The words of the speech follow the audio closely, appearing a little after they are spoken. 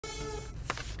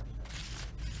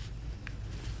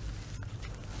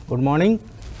Good morning.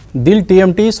 Dil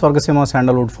TMT, Swargaseema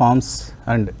sandalwood forms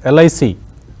and LIC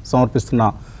సమర్పిస్తున్న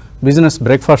business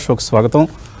breakfast షోకి స్వాగతం.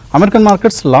 అమెరికన్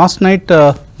మార్కెట్స్ లాస్ట్ నైట్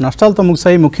నష్టాలతో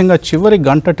ముగిశాయి. ముఖ్యంగా చివరి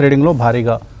గంట ట్రేడింగ్లో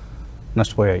భారీగా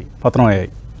నష్టపోయాయి, పతనం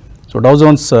అయ్యాయి. సో డౌ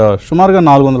జోన్స్ సుమారుగా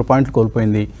 400 పాయింట్లు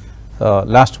కోల్పోయింది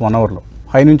లాస్ట్ 1 అవర్లో.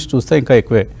 హై నుంచి చూస్తే ఇంకా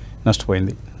ఎక్కువే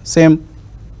నష్టపోయింది. Same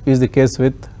is the case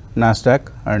with Nasdaq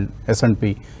and S&P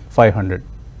 500.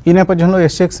 ఈ నేపథ్యంలో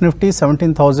SX నిఫ్టీ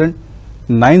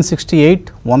 17,968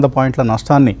 100 పాయింట్ల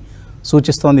నష్టాన్ని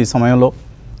సూచిస్తోంది ఈ సమయంలో.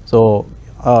 సో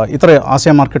ఇతర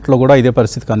ఆసియా మార్కెట్లో కూడా ఇదే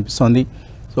పరిస్థితి కనిపిస్తోంది.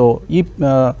 సో ఈ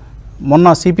మొన్న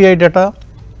CPI data,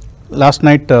 last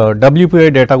night WPI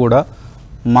data కూడా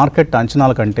మార్కెట్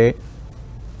అంచనాల కంటే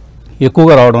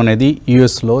ఎక్కువగా రావడం అనేది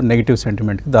యూఎస్లో నెగిటివ్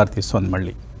సెంటిమెంట్కి దారితీస్తోంది.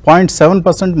 మళ్ళీ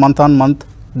 0.7% మంత్ ఆన్ మంత్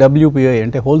WPI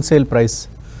అంటే హోల్సేల్ ప్రైస్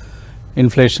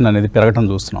ఇన్ఫ్లేషన్ అనేది పెరగటం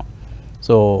చూస్తున్నాం.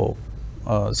 సో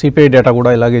CPI డేటా కూడా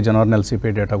ఇలాగే, జనవరి నెల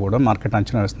CPI డేటా కూడా మార్కెట్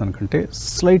అంచనా వేస్తున్న కంటే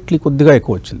స్లైట్లీ కొద్దిగా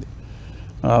ఎక్కువ వచ్చింది.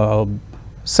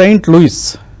 సెయింట్ లూయిస్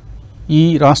ఈ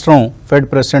రాష్ట్రం ఫెడ్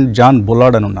ప్రెసిడెంట్ జాన్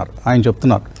బులార్డ్ అని ఉన్నారు. ఆయన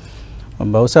చెప్తున్నారు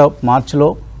బహుశా మార్చిలో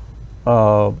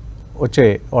వచ్చే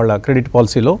వాళ్ళ క్రెడిట్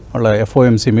పాలసీలో, వాళ్ళ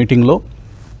FOMC మీటింగ్లో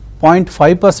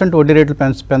 0.5% వడ్డీ రేట్లు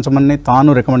పెంచమని తాను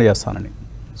రికమెండ్ చేస్తానని.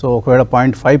 సో ఒకవేళ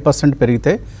 0.5%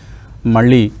 పెరిగితే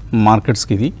మళ్ళీ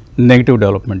మార్కెట్స్కి ఇది నెగిటివ్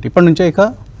డెవలప్మెంట్. ఇప్పటి నుంచే ఇక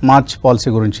మార్చ్ పాలసీ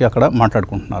గురించి అక్కడ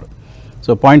మాట్లాడుకుంటున్నారు.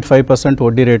 సో 0.5%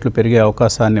 వడ్డీ రేట్లు పెరిగే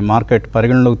అవకాశాన్ని మార్కెట్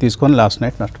పరిగణలోకి తీసుకొని లాస్ట్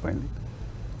నైట్ నష్టపోయింది.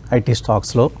 ఐటీ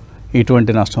స్టాక్స్లో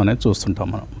ఇటువంటి నష్టం అనేది చూస్తుంటాం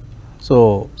మనం. సో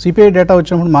CPI డేటా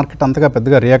వచ్చినప్పుడు మార్కెట్ అంతగా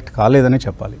పెద్దగా రియాక్ట్ కాలేదని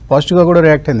చెప్పాలి. పాజిటివ్గా కూడా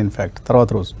రియాక్ట్ అయింది ఇన్ఫ్యాక్ట్ తర్వాత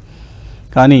రోజు.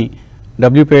 కానీ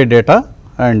WPI డేటా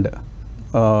అండ్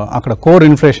అక్కడ కోర్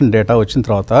ఇన్ఫ్లేషన్ డేటా వచ్చిన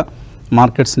తర్వాత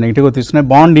మార్కెట్స్ నెగిటివ్గా తీసుకున్నాయి.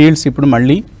 బాండ్ ఈల్డ్స్ ఇప్పుడు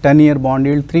మళ్ళీ 10-year బాండ్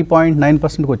ఈల్డ్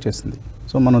 3.9%కి వచ్చేసింది.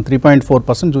 సో మనం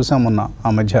 3.4% చూసాం మొన్న ఆ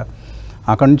మధ్య.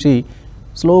 అక్కడ నుంచి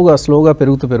స్లోగా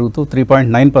పెరుగుతూ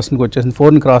 3.9%కి వచ్చేసింది.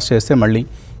 4ని క్రాస్ చేస్తే మళ్ళీ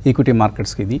ఈక్విటీ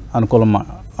మార్కెట్స్కి ఇది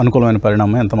అనుకూలమైన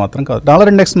పరిణామం ఎంత మాత్రం కాదు. డాలర్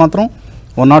ఇండెక్స్ మాత్రం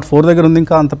 104 దగ్గర ఉంది.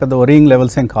 ఇంకా అంత పెద్ద వరీయింగ్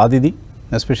లెవెల్స్ ఏం కాదు ఇది,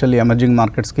 ఎస్పెషల్లీ ఎమర్జింగ్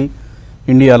మార్కెట్స్కి,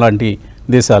 ఇండియా లాంటి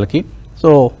దేశాలకి. సో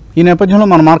ఈ నేపథ్యంలో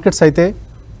మన మార్కెట్స్ అయితే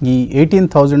ఈ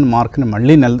 18,000 మార్క్ని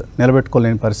మళ్ళీ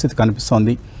నిలబెట్టుకోలేని పరిస్థితి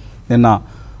కనిపిస్తోంది. నిన్న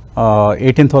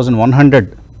 18,100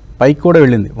 పైకి కూడా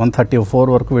వెళ్ళింది, 134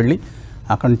 వరకు వెళ్ళి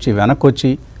అక్కడి నుంచి వెనక్కి వచ్చి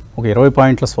ఒక 20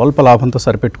 పాయింట్ల స్వల్ప లాభంతో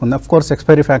సరిపెట్టుకుంది. అఫ్కోర్స్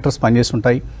ఎక్స్పైరీ ఫ్యాక్టర్స్ పనిచేసి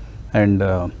ఉంటాయి అండ్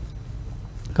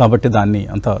కాబట్టి దాన్ని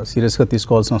అంత సీరియస్గా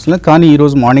తీసుకోవాల్సిన అవసరం లేదు. కానీ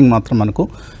ఈరోజు మార్నింగ్ మాత్రం మనకు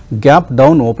గ్యాప్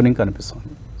డౌన్ ఓపెనింగ్ కనిపిస్తుంది.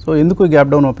 సో ఎందుకు గ్యాప్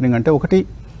డౌన్ ఓపెనింగ్ అంటే, ఒకటి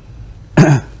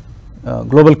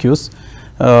గ్లోబల్ క్యూస్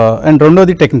అండ్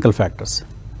రెండోది టెక్నికల్ ఫ్యాక్టర్స్.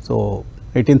 సో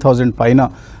 18,000 పైన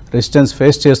రెసిస్టెన్స్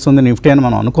ఫేస్ చేస్తుంది నిఫ్టీ అని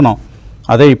మనం అనుకున్నాం,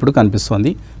 అదే ఇప్పుడు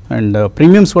కనిపిస్తుంది. అండ్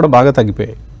ప్రీమియమ్స్ కూడా బాగా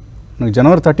తగ్గిపోయాయి. మనకి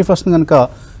జనవరి 31 కనుక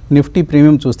నిఫ్టీ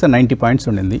ప్రీమియం చూస్తే 90 పాయింట్స్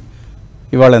ఉండింది.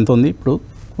 ఇవాళ ఎంత ఉంది? ఇప్పుడు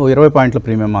 20 పాయింట్ల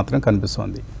ప్రీమియం మాత్రమే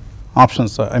కనిపిస్తుంది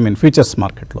ఆప్షన్స్, ఫ్యూచర్స్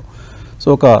మార్కెట్లో. సో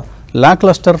ఒక lock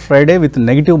lustre Friday with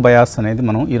negative bias అనేది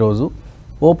మనం ఈరోజు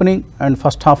ఓపెనింగ్ అండ్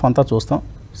ఫస్ట్ హాఫ్ అంతా చూస్తాం.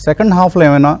 సెకండ్ హాఫ్లో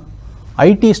ఏమైనా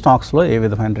IT స్టాక్స్లో ఏ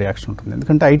విధమైన రియాక్షన్ ఉంటుంది?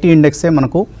 ఎందుకంటే IT ఇండెక్సే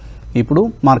మనకు ఇప్పుడు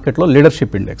మార్కెట్లో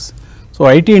leadership index. So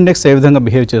IT index ఏ విధంగా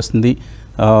బిహేవ్ చేస్తుంది,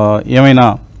 ఏమైనా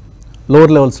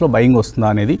లోవర్ లెవెల్స్లో బయింగ్ వస్తుందా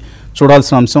అనేది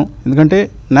చూడాల్సిన అంశం. ఎందుకంటే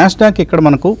నాస్డాక్ ఇక్కడ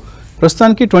మనకు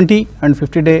ప్రస్తుతానికి 20 and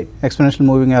 50 day exponential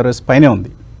moving average పైనే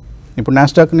ఉంది. ఇప్పుడు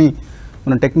నాస్డాక్ని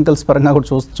మనం టెక్నికల్స్ పరంగా కూడా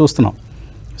చూస్తున్నాం.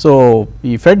 సో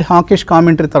ఈ ఫెడ్ హాకిష్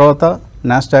కామెంటరీ తర్వాత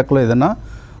నాస్డాక్లో ఏదైనా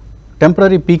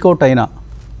టెంపరీ పీకౌట్ అయిన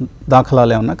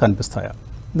దాఖలాలు ఏమన్నా కనిపిస్తాయా?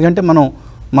 ఎందుకంటే మన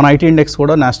IT ఇండెక్స్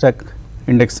కూడా నాస్డాక్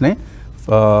ఇండెక్స్నే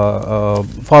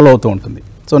ఫాలో అవుతూ ఉంటుంది.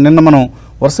 సో నిన్న మనం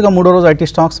వరుసగా 3వ రోజు IT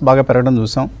స్టాక్స్ బాగా పెరగడం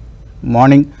చూసాం.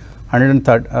 మార్నింగ్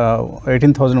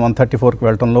 18,134కి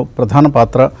వెళ్ళడంలో ప్రధాన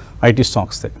పాత్ర IT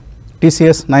స్టాక్స్దే.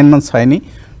 TCS 9 months హైని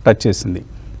టచ్ చేసింది.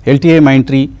 LTI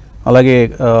మైంట్రీ, అలాగే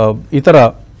ఇతర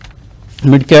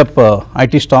mid cap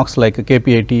IT stocks like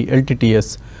KPIT, LTTS,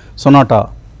 Sonata,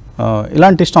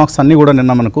 ఇలాంటి స్టాక్స్ అన్నీ కూడా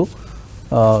నిన్న మనకు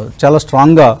చాలా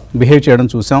స్ట్రాంగ్గా బిహేవ్ చేయడం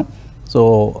చూసాం. సో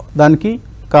దానికి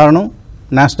కారణం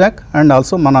నాస్డాక్ అండ్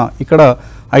ఆల్సో మన ఇక్కడ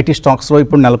IT స్టాక్స్లో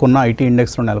ఇప్పుడు నెలకొన్న, IT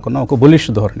ఇండెక్స్లో నెలకొన్న ఒక బులిష్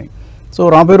ధోరణి. సో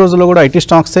రాబోయే రోజుల్లో కూడా IT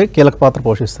స్టాక్సే కీలక పాత్ర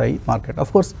పోషిస్తాయి మార్కెట్.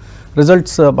 అఫ్కోర్స్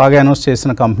రిజల్ట్స్ బాగా అనౌన్స్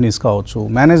చేసిన కంపెనీస్ కావచ్చు,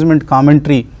 మేనేజ్మెంట్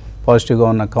కామెంటరీ పాజిటివ్గా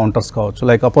ఉన్న కౌంటర్స్ కావచ్చు,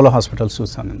 లైక్ అపోలో హాస్పిటల్స్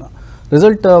చూసాను నిన్న.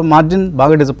 రిజల్ట్ మార్జిన్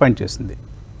బాగా డిసప్పాయింట్ చేసింది,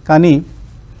 కానీ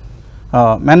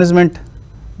మేనేజ్మెంట్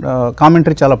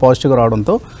కామెంటరీ చాలా పాజిటివ్గా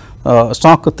రావడంతో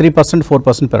స్టాక్ 3%,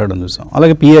 4% పెరగడం చూసాం.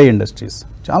 అలాగే PI ఇండస్ట్రీస్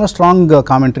చాలా strong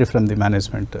commentary from the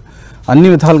management, అన్ని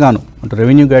విధాలుగాను, అంటే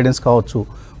రెవెన్యూ గైడెన్స్ కావచ్చు,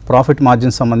 ప్రాఫిట్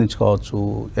మార్జిన్ సంబంధించి కావచ్చు,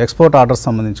 ఎక్స్పోర్ట్ ఆర్డర్స్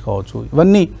సంబంధించి కావచ్చు,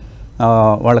 ఇవన్నీ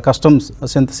వాళ్ళ కస్టమ్స్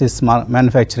సింథసిస్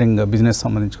మ్యానుఫ్యాక్చరింగ్ బిజినెస్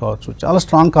సంబంధించి కావచ్చు, చాలా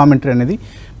స్ట్రాంగ్ కామెంటరీ అనేది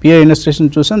పిఐ ఇన్వెస్టిగేషన్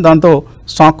చూసాం. దాంతో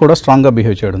స్టాక్ కూడా స్ట్రాంగ్గా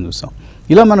బిహేవ్ చేయడం చూసాం.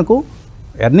 ఇలా మనకు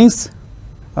ఎర్నింగ్స్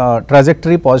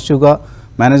ట్రాజెక్టరీ పాజిటివ్గా,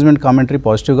 మేనేజ్మెంట్ కామెంటరీ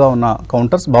పాజిటివ్గా ఉన్న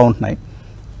కౌంటర్స్ బాగుంటున్నాయి.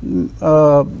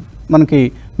 మనకి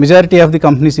మెజారిటీ ఆఫ్ ది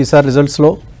కంపెనీస్ ఈసారి రిజల్ట్స్లో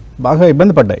బాగా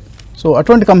ఇబ్బంది పడ్డాయి. సో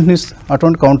అటువంటి కంపెనీస్,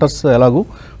 అటువంటి కౌంటర్స్ ఎలాగూ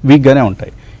వీక్గానే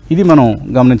ఉంటాయి. ఇది మనం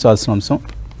గమనించాల్సిన అంశం.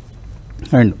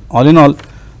 అండ్ ఆల్ ఇన్ ఆల్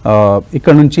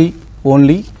ఇక్కడ నుంచి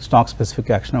ఓన్లీ స్టాక్ స్పెసిఫిక్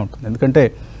యాక్షన్ ఉంటుంది. ఎందుకంటే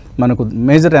మనకు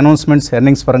మేజర్ అనౌన్స్మెంట్స్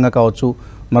ఎర్నింగ్స్ పరంగా కావచ్చు,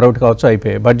 మరొకటి కావచ్చు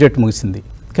అయిపోయాయి, బడ్జెట్ ముగిసింది.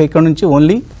 ఇంకా ఇక్కడ నుంచి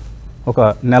ఓన్లీ ఒక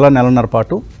నెలన్నర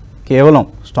పాటు కేవలం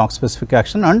స్టాక్ స్పెసిఫిక్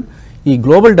యాక్షన్ అండ్ ఈ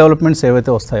గ్లోబల్ డెవలప్మెంట్స్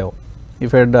ఏవైతే వస్తాయో, ఈ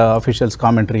ఫెడ్ అఫీషియల్స్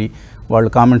కామెంటరీ,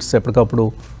 వాళ్ళు కామెంట్స్ ఎప్పటికప్పుడు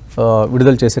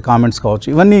విడుదల చేసే కామెంట్స్ కావచ్చు,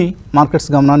 ఇవన్నీ మార్కెట్స్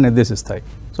గమనాన్ని నిర్దేశిస్తాయి.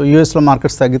 సో యూఎస్లో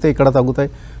మార్కెట్స్ తగ్గితే ఇక్కడ తగ్గుతాయి,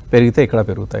 పెరిగితే ఇక్కడ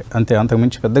పెరుగుతాయి, అంతే.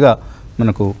 అంతకుమించి పెద్దగా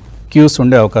మనకు క్యూస్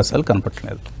ఉండే అవకాశాలు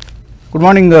కనపట్లేదు. గుడ్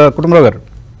మార్నింగ్ కుటుంబరావు గారు.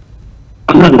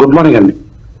 గుడ్ మార్నింగ్ అండి.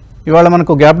 ఇవాళ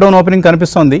మనకు గ్యాప్ డౌన్ ఓపెనింగ్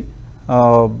కనిపిస్తోంది.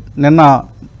 నిన్న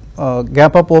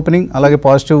గ్యాప్ అప్ ఓపెనింగ్ అలాగే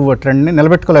పాజిటివ్ ట్రెండ్ని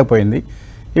నిలబెట్టుకోలేకపోయింది.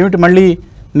 ఏమిటి మళ్ళీ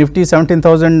నిఫ్టీ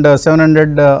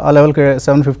 17,700 ఆ లెవెల్కి,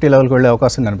 750 లెవెల్కి వెళ్ళే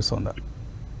అవకాశం కనిపిస్తుందా?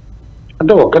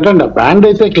 అంటే ఒకటండి, బ్యాండ్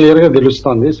అయితే క్లియర్ గా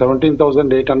తెలుస్తుంది.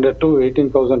 17,800 to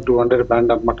 18,200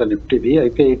 బ్యాండ్ అనమాట నిఫ్టీది.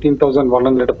 అయితే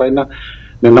 18,100 పైన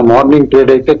నిన్న మార్నింగ్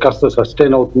ట్రేడ్ అయితే కాస్త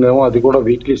సస్టైన్ అవుతుందేమో, అది కూడా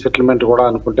వీక్లీ సెటిల్మెంట్ కూడా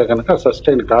అనుకుంటే కనుక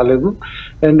సస్టైన్ కాలేదు.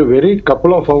 And very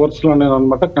couple of hours లో నేను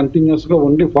అనమాట కంటిన్యూస్ గా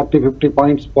ఓన్లీ 40-50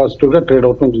 పాయింట్స్ పాజిటివ్ గా ట్రేడ్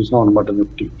అవుతుంది చూసాం అనమాట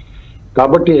నిఫ్టీ.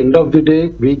 కాబట్టి end of the day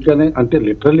week గానే, అంటే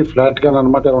లిటరల్లీ ఫ్లాట్ గానే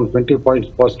అనమాట అరౌండ్ 20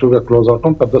 పాయింట్స్ పాజిటివ్ గా క్లోజ్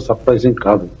అవటం పెద్ద సర్ప్రైజింగ్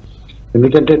కాదు.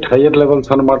 ఎందుకంటే హైయర్ లెవెల్స్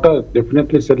అనమాట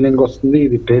డెఫినెట్లీ సెల్లింగ్ వస్తుంది.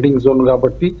 ఇది ట్రేడింగ్ జోన్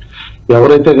కాబట్టి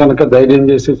ఎవరైతే కనుక ధైర్యం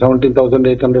చేసి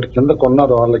 17,800 కింద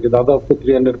కొన్నారో వాళ్ళకి దాదాపు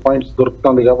 300 పాయింట్స్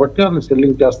దొరుకుతుంది కాబట్టి వాళ్ళు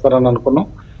సెల్లింగ్ చేస్తారని అనుకున్నాం.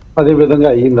 అదే విధంగా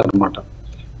అయ్యిందనమాట.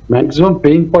 మాక్సిమం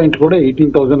పెయిన్ పాయింట్ కూడా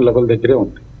 18,000 లెవెల్ దగ్గరే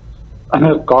ఉంది,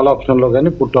 కాల్ ఆప్షన్ లో కానీ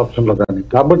పుట్ ఆప్షన్ లో కానీ.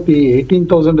 కాబట్టి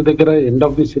 18,000 దగ్గర end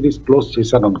of the series close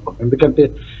చేశాను అనుకో. ఎందుకంటే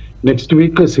నెక్స్ట్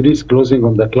వీక్ సిరీస్ క్లోజింగ్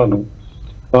ఉంది ఎట్లాను,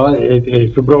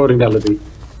 ఫిబ్రవరి నెలది.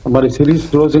 మరి సిరీస్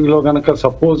క్లోజింగ్ లో కనుక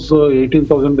సపోజ్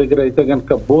 18,000 దగ్గర అయితే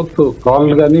కనుక బోత్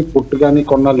కాల్ కానీ పుట్ కానీ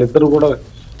కొన్నాళ్ళు ఇద్దరు కూడా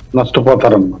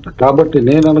నష్టపోతారనమాట. కాబట్టి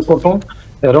నేను అనుకోవటం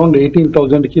అరౌండ్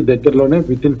 18,000 కి దగ్గరలోనే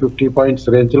విత్ ఇన్ 50 పాయింట్స్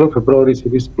రేంజ్ లో ఫిబ్రవరి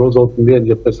సిరీస్ క్లోజ్ అవుతుంది అని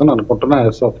చెప్పేసి అనుకుంటున్నా.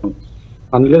 యాజ్ ఆఫ్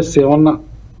అన్లెస్ ఏమన్నా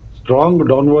స్ట్రాంగ్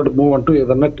డౌన్వర్డ్ మూవ్ అంటూ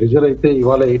ఏదన్నా ట్రిజర్ అయితే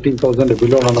ఇవాళ 18,000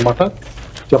 బిలో అనమాట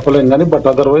చెప్పలేం కానీ, but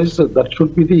otherwise that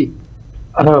should be the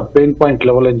pain point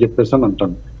level అని చెప్పేసి అని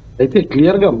అంటాను. అయితే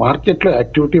క్లియర్ గా మార్కెట్ లో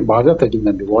యాక్టివిటీ బాగా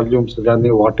తగ్గిందండి. వాల్యూమ్స్ కానీ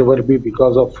what ever be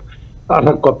because of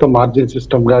కొత్త మార్జిన్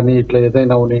సిస్టమ్ కానీ ఇట్లా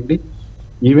ఏదైనా ఉండండి.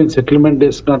 ఈవెన్ సెటిల్మెంట్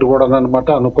డేస్ నాటి కూడా అనమాట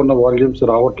అనుకున్న వాల్యూమ్స్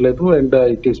రావట్లేదు. And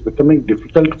it is becoming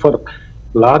difficult for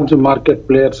large market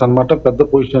players అనమాట. పెద్ద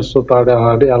పొజిషన్స్ తో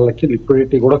ఆడే వాళ్ళకి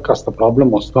లిక్విడిటీ కూడా కాస్త ప్రాబ్లం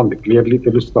వస్తుంది, క్లియర్లీ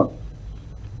తెలుస్తుంది.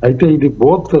 అయితే ఇది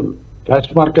బోత్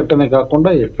క్యాష్ మార్కెట్ అనే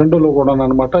కాకుండా ఎఫ్ఎండ్లో కూడా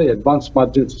అనమాట అడ్వాన్స్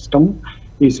మార్జిన్ సిస్టమ్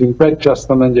ఈ ఇంపాక్ట్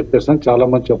చేస్తుందని చెప్పేసి చాలా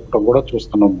మంది చెప్పడం కూడా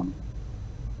చూస్తున్నాం మనం.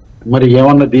 మరి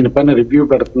ఏమన్నా దీనిపైన రివ్యూ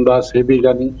పెడుతుందా సెబీ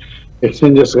కానీ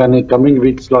ఎక్స్చేంజెస్ కానీ కమింగ్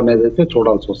వీక్స్ లో అనేది అయితే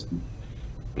చూడాల్సి వస్తుంది.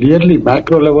 క్లియర్లీ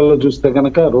మ్యాక్రో లెవెల్లో చూస్తే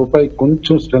కనుక రూపాయి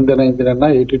కొంచెం స్ట్రెంగ్ అయింది నిన్న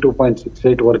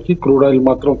 82.68 వరకు. క్రూడ్ ఆయిల్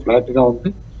మాత్రం ఫ్లాట్ గా ఉంది.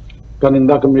 కానీ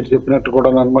ఇందాక మీరు చెప్పినట్టు కూడా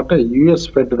అనమాట యుఎస్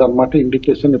ఫెడ్ అనమాట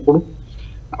ఇండికేషన్ ఇప్పుడు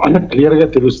క్లియర్ గా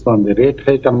తెలుస్తుంది. రేట్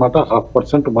హైక్ అనమాట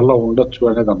 0.5% మళ్ళీ ఉండొచ్చు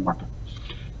అనేది అనమాట.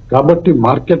 కాబట్టి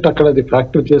మార్కెట్ అక్కడ అది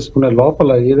ఫ్యాక్టర్ చేసుకునే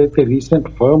లోపల ఏదైతే recent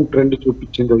firm trend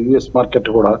చూపించిందో US market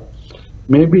కూడా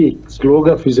మేబీ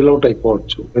స్లోగా ఫిజిల్ అవుట్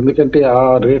అయిపోవచ్చు. ఎందుకంటే ఆ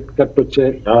రేట్ కట్ వచ్చే,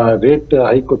 ఆ రేట్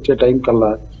హైక్ వచ్చే టైం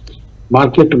కల్లా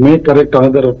market May correct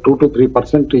another 2 to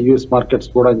 3% US markets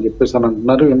కూడా అని చెప్పేసి అని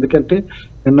అంటున్నారు. ఎందుకంటే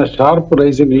నిన్న షార్ప్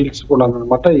రైజ్ ఇన్ ఈల్డ్స్ కూడా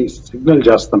అనమాట ఈ సిగ్నల్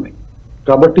చేస్తున్నాయి.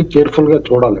 కాబట్టి కేర్ఫుల్ గా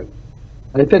చూడాలి.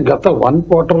 అయితే గత 1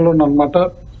 quarter లోనమాట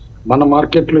మన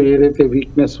మార్కెట్ లో ఏదైతే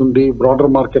వీక్నెస్ ఉంది,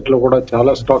 బ్రాడర్ మార్కెట్ లో కూడా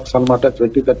చాలా స్టాక్స్ అనమాట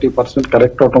 20-30%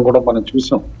 కరెక్ట్ అవటం కూడా మనం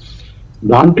చూసాం.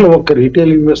 దాంట్లో ఒక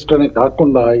రీటైల్ ఇన్వెస్టర్ అనే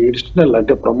కాకుండా ఎడిషనల్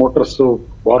అంటే ప్రమోటర్స్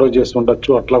బారో చేసి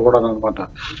ఉండొచ్చు అట్లా కూడా అనమాట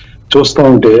చూస్తూ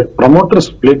ఉంటే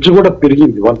ప్రమోటర్స్ ప్లెడ్జ్ కూడా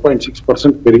పెరిగింది,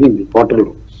 1.6% పెరిగింది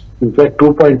క్వార్టర్లో. ఇన్ఫాక్ట్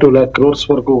 2.2 lakh crores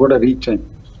వరకు కూడా రీచ్ అయింది.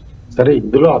 సరే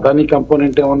ఇందులో అదానీ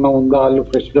కంపోనెంట్ ఏమన్నా ఉందా, వాళ్ళు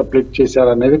ఫ్రెష్ గా ప్లెడ్జ్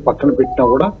చేశారనేది పక్కన పెట్టినా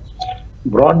కూడా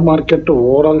broad market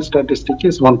overall statistic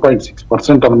is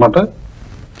 1.6% అనమాట.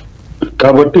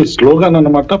 కాబట్టి స్లోగాన్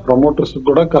అనమాట ప్రమోటర్స్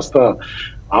కూడా కాస్త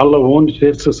వాళ్ళ ఓన్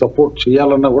షేర్స్ సపోర్ట్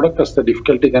చేయాలన్నా కూడా కాస్త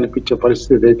డిఫికల్టీ కనిపించే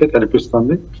పరిస్థితి అయితే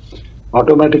కనిపిస్తుంది.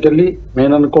 ఆటోమేటికల్లీ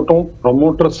నేను అనుకోవటం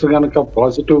ప్రమోటర్స్ కనుక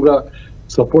పాజిటివ్ గా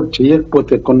సపోర్ట్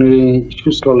చేయకపోతే కొన్ని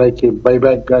ఇష్యూస్ లో లైక్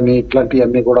బైబ్యాక్ కానీ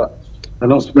ఇట్లాంటివన్నీ కూడా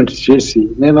అనౌన్స్మెంట్స్ చేసి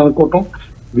నేను అనుకోవటం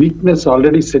వీక్నెస్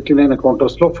ఆల్రెడీ సెటిల్ అయిన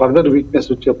కౌంటర్స్ లో ఫర్దర్ వీక్నెస్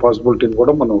వచ్చే పాసిబిలిటీని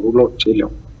కూడా మనం రూల్ అవుట్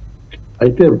చేయలేం.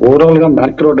 అయితే ఓవరాల్ గా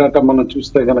మ్యాక్రో డేటా మనం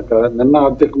చూస్తే గనక నిన్న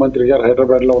ఆర్థిక మంత్రి గారు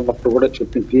హైదరాబాద్ లో ఉన్నప్పుడు కూడా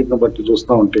చెప్పిన తీరును బట్టి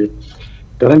చూస్తా ఉంటే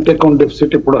కరెంట్ అకౌంట్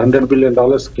డెఫిసిట్ ఇప్పుడు $100 బిలియన్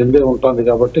కిందే ఉంటుంది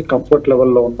కాబట్టి కంఫర్ట్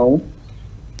లెవెల్లో ఉన్నాము.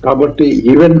 కాబట్టి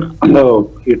ఈవెన్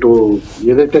ఇటు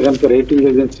ఏదైతే కనుక రేటింగ్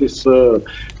ఏజెన్సీస్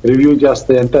రివ్యూ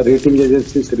చేస్తాయంటే రేటింగ్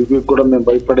ఏజెన్సీస్ రివ్యూ కూడా మేము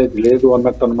భయపడేది లేదు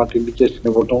అన్నట్టు అనమాట ఇండికేషన్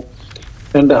ఇవ్వటం.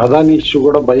 అండ్ అదాని ఇష్యూ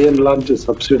కూడా బై అండ్ లార్జ్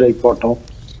సబ్సిడీ అయిపోవటం,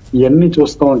 ఇవన్నీ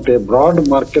చూస్తూ ఉంటే బ్రాడ్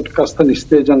మార్కెట్ కాస్త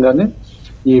నిస్తేజంగానే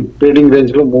ఈ ట్రేడింగ్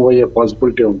రేంజ్ లో మూవ్ అయ్యే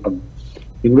పాసిబిలిటీ ఉంటుంది.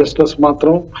 ఇన్వెస్టర్స్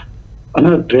మాత్రం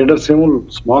ట్రేడర్స్ ఏమో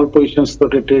స్మాల్ పొజిషన్స్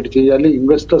తోటి ట్రేడ్ చేయాలి,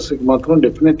 ఇన్వెస్టర్స్ కి మాత్రం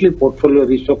డెఫినెట్లీ పోర్ట్ఫోలియో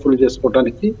రీషఫుల్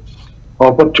చేసుకోవడానికి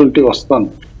ఆపర్చునిటీ వస్తాను.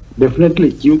 డెఫినెట్లీ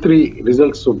Q3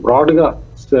 రిజల్ట్స్ బ్రాడ్ గా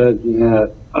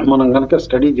మనం కనుక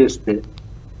స్టడీ చేస్తే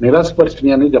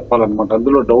నిరాశపరిచినాయి అని చెప్పాలన్నమాట,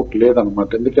 అందులో డౌట్ లేదనమాట.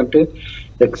 ఎందుకంటే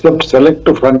except select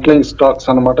front line stocks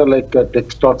అనమాట, లైక్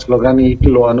టెక్ స్టాక్స్ లో కానీ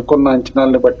వీటిలో అనుకున్న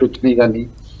అంచనాలని బట్టి వచ్చినాయి కానీ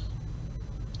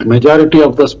మెజారిటీ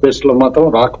ఆఫ్ ద స్పేస్ లో మాత్రం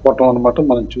రాకపోవటం అనమాట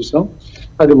మనం చూసాం.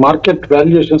 అది మార్కెట్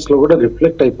వాల్యుయేషన్స్ లో కూడా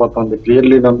రిఫ్లెక్ట్ అయిపోతుంది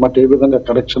క్లియర్లీ అనమాట, ఏ విధంగా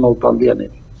కరెక్షన్ అవుతుంది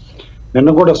అనేది. నిన్న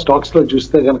కూడా స్టాక్స్ లో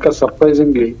చూస్తే కనుక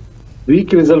సర్ప్రైజింగ్లీ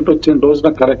వీక్ రిజల్ట్ వచ్చిన రోజున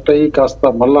కరెక్ట్ అయ్యి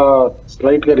కాస్త మళ్ళా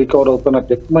స్లైట్ గా రికవర్ అవుతున్న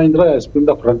tech Mahindra Hess been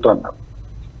the front runner.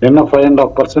 నిన్న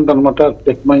 5.5% అనమాట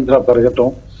టెక్ మహీంద్రా పెరగటం.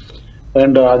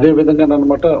 అండ్ అదే విధంగా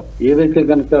అనమాట ఏదైతే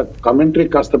కనుక కమెంటరీ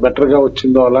కాస్త బెటర్ గా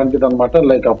వచ్చిందో అలాంటిది అనమాట,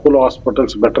 లైక్ అపోలో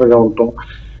హాస్పిటల్స్ బెటర్ గా ఉంటాం,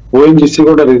 ఓఎన్జీసీ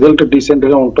కూడా రిజల్ట్ డీసెంట్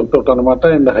గా ఉండటంతో అనమాట,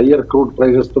 అండ్ హయ్యర్ క్రూడ్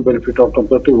ప్రైజెస్ తో బెనిఫిట్ అవటం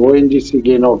తోటి ఓఎన్జీసీ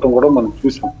గెయిన్ అవటం కూడా మనం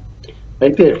చూసాం.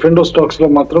 అయితే F&O స్టాక్స్ లో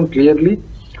మాత్రం క్లియర్లీ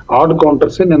ఆడ్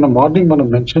కౌంటర్స్ నిన్న మార్నింగ్ మనం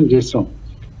మెన్షన్ చేసాం.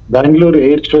 బెంగళూరు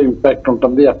ఎయిర్ షో ఇంపాక్ట్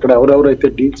ఉంటుంది, అక్కడ ఎవరెవరైతే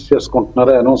డీల్స్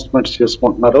చేసుకుంటున్నారో అనౌన్స్మెంట్స్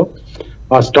చేసుకుంటున్నారో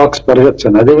ఆ స్టాక్స్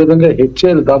పెరగచ్చని. అదేవిధంగా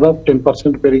హెచ్ఏఎల్ దాదాపు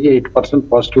 10% పెరిగి 8%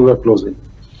 పాజిటివ్ గా క్లోజ్ అయింది.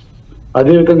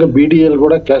 అదేవిధంగా బీడీఎల్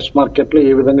కూడా క్యాష్ మార్కెట్ లో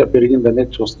ఏ విధంగా పెరిగింది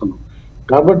అనేది చూస్తున్నాం.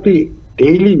 కాబట్టి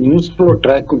డైలీ న్యూస్ ఫ్లో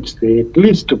ట్రాక్ ఉంచితే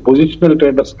అట్లీస్ట్ పొజిషనల్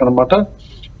ట్రేడర్స్ కనమాట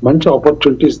మంచి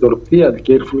ఆపర్చునిటీస్ దొరుకుతాయి, అది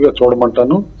కేర్ఫుల్ గా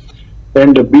చూడమంటాను.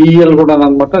 అండ్ బిఈఎల్ కూడా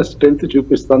అనమాట స్ట్రెంత్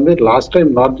చూపిస్తుంది. లాస్ట్ టైం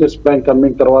నార్త్ బ్యాంక్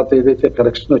అమ్మిన తర్వాత ఏదైతే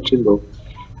కరెక్షన్ వచ్చిందో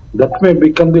that may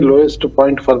become the lowest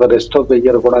point for the rest of the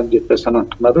year కూడా అని చెప్పేసి అని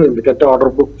అంటున్నారు. ఎందుకంటే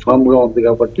ఆర్డర్ బుక్ ఫర్మ్ గా ఉంది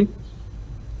కాబట్టి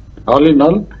all in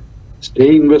all stay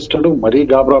invested, మరీ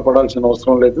గాబరా పడాల్సిన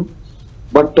అవసరం లేదు.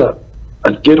 బట్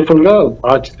కేర్ఫుల్ గా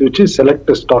ఆచితూచి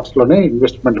సెలెక్ట్ స్టాక్స్ లోనే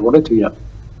ఇన్వెస్ట్మెంట్ కూడా చేయాలి.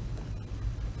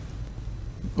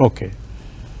 ఓకే,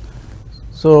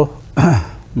 సో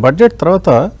బడ్జెట్ తర్వాత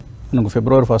మనకు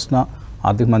February 1న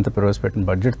ఆర్థిక మంత్రి ప్రవేశపెట్టిన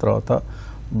బడ్జెట్ తర్వాత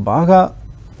బాగా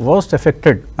వర్స్ట్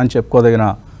ఎఫెక్టెడ్ అని చెప్పుకోదగిన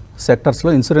సెక్టర్స్లో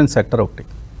ఇన్సూరెన్స్ సెక్టర్ ఒకటి.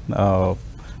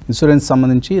 ఇన్సూరెన్స్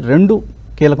సంబంధించి 2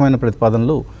 కీలకమైన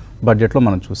ప్రతిపాదనలు బడ్జెట్లో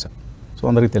మనం చూసాం, సో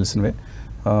అందరికీ తెలిసినవే.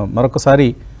 మరొకసారి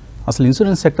అసలు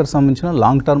ఇన్సూరెన్స్ సెక్టర్ సంబంధించిన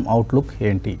లాంగ్ టర్మ్ అవుట్లుక్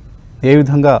ఏంటి, ఏ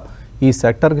విధంగా ఈ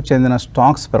సెక్టర్కి చెందిన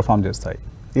స్టాక్స్ పెర్ఫామ్ చేస్తాయి,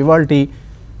 ఇవాల్టి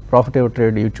profit ever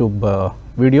trade YouTube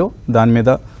video దాని మీద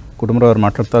కుటుంబరావు గారు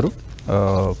మాట్లాడతారు.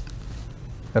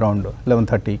 అరౌండ్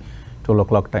 11:30, 12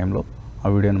 o'clock టైంలో ఆ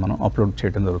వీడియోని మనం అప్లోడ్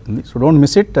చేయడం జరుగుతుంది. సో డోంట్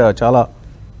మిస్ ఇట్, చాలా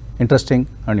ఇంట్రెస్టింగ్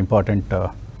అండ్ ఇంపార్టెంట్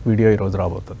వీడియో ఈరోజు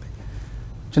రాబోతుంది.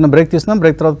 చిన్న బ్రేక్ తీసుకున్నాం,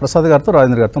 బ్రేక్ తర్వాత ప్రసాద్ గారితో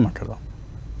రాజేంద్ర గారితో మాట్లాడదాం.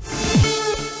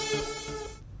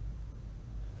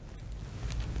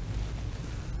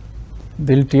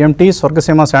 Dil TMT,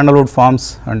 Swargaseema sandalwood forms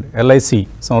and LIC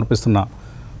సమర్పిస్తున్న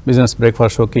బిజినెస్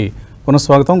బ్రేక్ఫాస్ట్ షోకి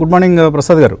పునఃస్వాగతం. గుడ్ మార్నింగ్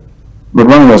ప్రసాద్ గారు.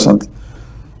 Good morning Vasant.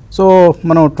 సో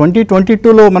మనం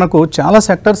 2022లో మనకు చాలా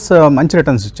సెక్టర్స్ మంచి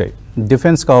రిటర్న్స్ ఇచ్చాయి.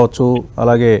 డిఫెన్స్ కావచ్చు,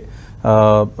 అలాగే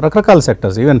రకరకాల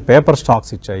సెక్టర్స్, ఈవెన్ పేపర్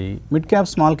స్టాక్స్ ఇచ్చాయి. మిడ్ క్యాప్,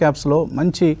 స్మాల్ క్యాప్స్లో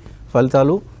మంచి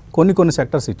ఫలితాలు కొన్ని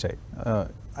సెక్టర్స్ ఇచ్చాయి.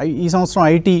 ఈ సంవత్సరం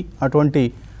ఐటీ అటువంటి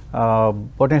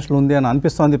పొటెన్షియల్ ఉంది అని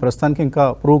అనిపిస్తోంది, ప్రస్తుతానికి ఇంకా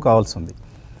ప్రూవ్ కావాల్సి ఉంది.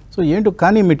 సో ఏంటో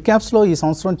కానీ మిడ్ క్యాప్స్లో ఈ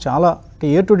సంవత్సరం చాలా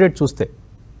ఇయర్ టు డేట్ చూస్తే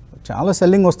చాలా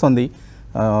సెల్లింగ్ వస్తుంది.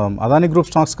 అదాని గ్రూప్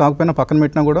స్టాక్స్ కాకపోయినా పక్కన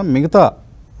పెట్టినా కూడా మిగతా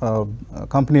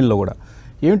కంపెనీల్లో కూడా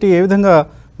ఏమిటి, ఏ విధంగా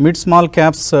మిడ్ స్మాల్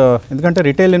క్యాప్స్, ఎందుకంటే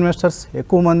రిటైల్ ఇన్వెస్టర్స్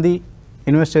ఎక్కువ మంది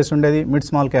ఇన్వెస్ట్ చేసి ఉండేది మిడ్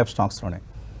స్మాల్ క్యాప్ స్టాక్స్లోనే,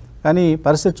 కానీ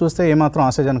పరిస్థితి చూస్తే ఏమాత్రం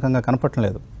ఆశాజనకంగా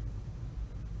కనపడలేదు.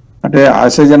 అంటే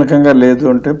ఆశాజనకంగా లేదు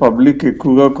అంటే పబ్లిక్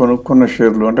ఎక్కువగా కొనుక్కున్న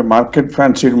షేర్లు, అంటే మార్కెట్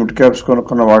ఫ్యాన్సీ మిడ్ క్యాప్స్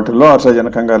కొనుక్కున్న వాటిల్లో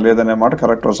ఆశాజనకంగా లేదనే మాట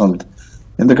కరెక్ట్ వస్తుంది.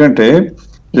 ఎందుకంటే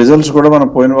రిజల్ట్స్ కూడా మనం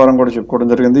పోయిన వారం కూడా చెప్పుకోవడం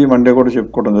జరిగింది, ఈ మండే కూడా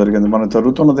చెప్పుకోవడం జరిగింది. మనం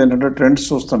జరుగుతున్నది ఏంటంటే ట్రెండ్స్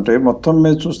చూస్తుంటే మొత్తం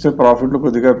మీద చూస్తే ప్రాఫిట్లు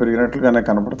కొద్దిగా పెరిగినట్లుగానే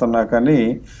కనపడుతున్నా, కానీ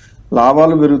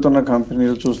లాభాలు పెరుగుతున్న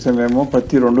కంపెనీలు చూస్తేనేమో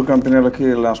ప్రతి 2 కంపెనీలకి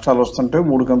నష్టాలు వస్తుంటే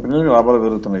 3 కంపెనీలకి లాభాలు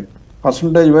పెరుగుతున్నాయి.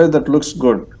 Percentage wise that looks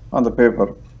good on the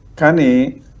paper, కానీ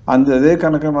అదే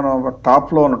కనుక మనం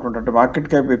టాప్లో ఉన్నటువంటి అంటే మార్కెట్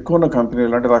క్యాప్ ఎక్కువ ఉన్న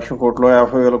కంపెనీలు అంటే 1,00,000 కోట్లు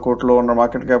 50,000 కోట్లు ఉన్న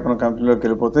మార్కెట్ క్యాప్ ఉన్న కంపెనీలోకి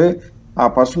వెళ్ళిపోతే ఆ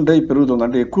పర్సంటేజ్ పెరుగుతుంది.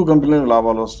 అంటే ఎక్కువ కంపెనీలకు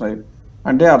లాభాలు వస్తున్నాయి.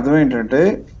 అంటే అర్థం ఏంటంటే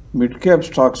మిడ్ క్యాప్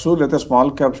స్టాక్స్ లేదా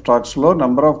స్మాల్ క్యాప్ స్టాక్స్లో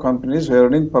number of companies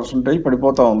earning percentage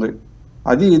పడిపోతూ ఉంది.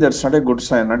 అది that's not a good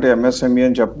sign. అంటే ఎంఎస్ఎంఈ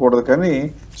అని చెప్పకూడదు, కానీ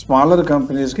స్మాలర్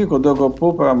కంపెనీస్కి కొద్దిగా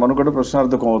గొప్ప మనుగడ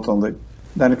ప్రశ్నార్థకం అవుతుంది.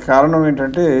 దానికి కారణం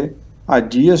ఏంటంటే ఆ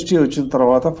జిఎస్టీ వచ్చిన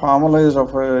తర్వాత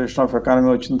ఫార్మలైజేషన్ ఆఫ్ ఎకానమీ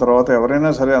వచ్చిన తర్వాత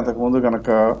ఎవరైనా సరే అంతకుముందు కనుక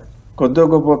కొద్దిగా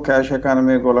గొప్ప క్యాష్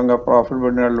ఎకానమీ మూలంగా ప్రాఫిట్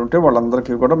పడిన వాళ్ళు ఉంటే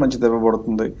వాళ్ళందరికీ కూడా మంచి దెబ్బ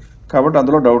పడుతుంది. కాబట్టి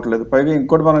అందులో డౌట్ లేదు. పైగా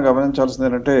ఇంకోటి మనం గమనించాల్సింది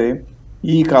ఏంటంటే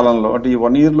ఈ కాలంలో అంటే ఈ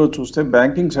 1 yearలో చూస్తే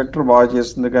బ్యాంకింగ్ సెక్టర్ బాగా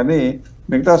చేస్తుంది, కానీ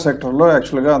మిగతా సెక్టర్లో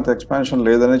యాక్చువల్గా అంత ఎక్స్పాన్షన్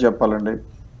లేదనే చెప్పాలండి.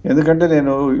 ఎందుకంటే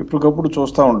నేను ఇప్పటికప్పుడు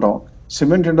చూస్తూ ఉంటాం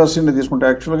సిమెంట్ ఇండస్ట్రీని తీసుకుంటే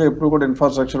యాక్చువల్గా ఎప్పుడు కూడా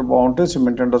ఇన్ఫ్రాస్ట్రక్చర్ బాగుంటే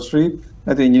సిమెంట్ ఇండస్ట్రీ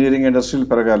అయితే ఇంజనీరింగ్ ఇండస్ట్రీలు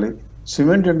పెరగాలి.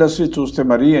 సిమెంట్ ఇండస్ట్రీ చూస్తే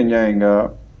మరీ అన్యాయంగా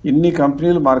ఇన్ని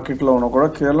కంపెనీలు మార్కెట్లో ఉన్నా కూడా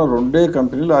కేవలం 2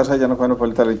 కంపెనీలు ఆశాజనకమైన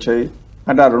ఫలితాలు ఇచ్చాయి.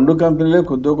 అంటే ఆ 2 కంపెనీలే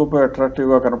కొద్దిగా గొప్ప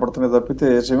అట్రాక్టివ్గా కనపడుతున్నాయి తప్పితే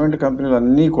సిమెంట్ కంపెనీలు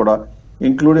అన్నీ కూడా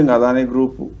ఇంక్లూడింగ్ అదానీ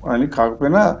గ్రూప్ అని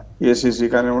కాకపోయినా ఏసీసీ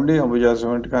కానివ్వండి, అంబుజా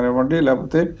సిమెంట్ కానివ్వండి,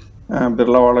 లేకపోతే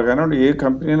బిర్లా వాళ్ళు కానివ్వండి, ఏ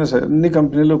కంపెనీ అయినా సరే అన్ని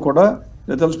కంపెనీలు కూడా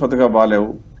రిజల్ట్స్ పెద్దగా బాగాలేవు.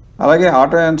 అలాగే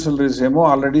ఆటో యాన్సిలరీస్ ఏమో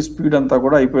ఆల్రెడీ స్పీడ్ అంతా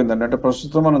కూడా అయిపోయిందండి. అంటే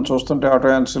ప్రస్తుతం మనం చూస్తుంటే ఆటో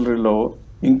యాన్సిలరీలో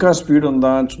ఇంకా స్పీడ్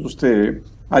ఉందా అని చూస్తే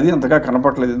అది అంతగా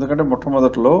కనపట్లేదు. ఎందుకంటే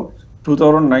మొట్టమొదటిలో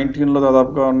 2019లో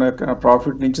దాదాపుగా ఉన్న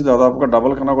ప్రాఫిట్ నుంచి దాదాపుగా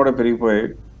డబల్ కన్నా కూడా పెరిగిపోయాయి.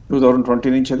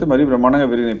 2020 నుంచి అయితే మరీ బ్రహ్మాండంగా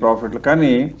పెరిగినాయి ప్రాఫిట్లు.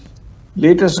 కానీ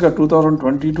లేటెస్ట్గా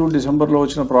 2022 డిసెంబర్లో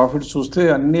వచ్చిన ప్రాఫిట్స్ చూస్తే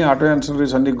అన్ని ఆటో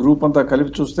యాన్సిలరీస్ అన్ని గ్రూప్ అంతా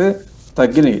కలిపి చూస్తే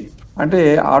తగ్గినాయి. అంటే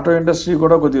ఆటో ఇండస్ట్రీ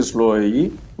కూడా కొద్దిగా స్లో అయ్యి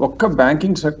ఒక్క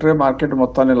బ్యాంకింగ్ సెక్టరే మార్కెట్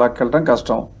మొత్తాన్ని లాక్కెళ్ళడం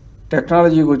కష్టం.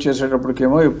 టెక్నాలజీకి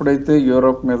వచ్చేసేటప్పటికేమో ఎప్పుడైతే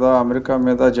యూరోప్ మీద, అమెరికా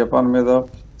మీద, జపాన్ మీద,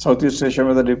 సౌత్ ఈస్ట్ ఏషియా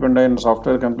మీద డిపెండ్ అయిన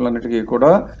సాఫ్ట్వేర్ కంపెనీలన్నిటికీ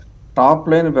కూడా టాప్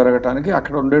లైన్ పెరగడానికి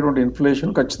అక్కడ ఉండేటువంటి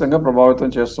ఇన్ఫ్లేషన్ ఖచ్చితంగా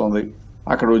ప్రభావితం చేస్తుంది.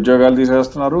 అక్కడ ఉద్యోగాలు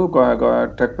తీసేస్తున్నారు,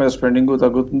 టెక్ మీద స్పెండింగ్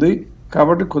తగ్గుతుంది.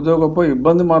 కాబట్టి కొద్దిగా గొప్ప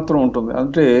ఇబ్బంది మాత్రం ఉంటుంది.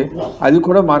 అంటే అది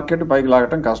కూడా మార్కెట్ పైకి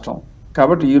లాగటం కష్టం.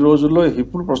 కాబట్టి ఈ రోజుల్లో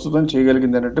ఇప్పుడు ప్రస్తుతం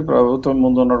చేయగలిగింది ఏంటంటే ప్రభుత్వం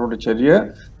ముందు ఉన్నటువంటి చర్య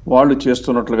వాళ్ళు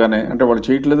చేస్తున్నట్లుగానే, అంటే వాళ్ళు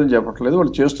చేయట్లేదని చెప్పట్లేదు,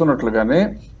 వాళ్ళు చేస్తున్నట్లుగానే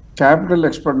క్యాపిటల్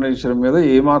ఎక్స్పెండిచర్ మీద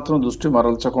ఏమాత్రం దృష్టి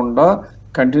మరల్చకుండా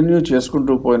కంటిన్యూ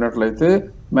చేసుకుంటూ పోయినట్లయితే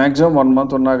మ్యాక్సిమం 1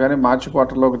 month ఉన్నా కానీ మార్చి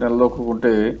క్వార్టర్లోకి నెలలోకి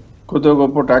ఉంటే కొద్దిగా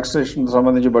గొప్ప టాక్సేషన్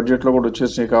సంబంధించి బడ్జెట్లో కూడా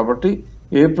వచ్చేసినాయి. కాబట్టి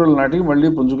ఏప్రిల్ నాటికి మళ్ళీ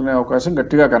పుంజుకునే అవకాశం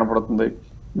గట్టిగా కనపడుతుంది.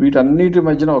 వీటన్నిటి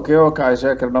మధ్యన ఒకే ఒక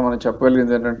ఆశాకరణ మనం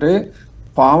చెప్పగలిగింది ఏంటంటే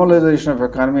ఫార్మలైజేషన్ ఆఫ్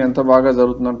ఎకానమీ ఎంత బాగా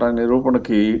జరుగుతుందంట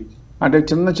నిరూపణకి అంటే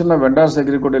చిన్న చిన్న వెండర్స్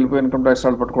దగ్గరికి కూడా వెళ్ళిపోయి ఇన్కమ్ ట్యాక్స్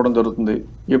వాళ్ళు పట్టుకోవడం జరుగుతుంది.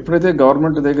 ఎప్పుడైతే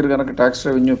గవర్నమెంట్ దగ్గర కనుక ట్యాక్స్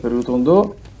రెవెన్యూ పెరుగుతుందో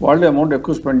వాళ్ళు అమౌంట్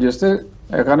ఎక్కువ స్పెండ్ చేస్తే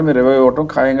ఎకానమీ రివైవ్ అవటం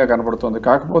ఖాయంగా కనపడుతుంది.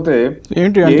 కాకపోతే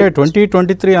ఏంటి అంటే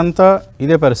 2023 అంతా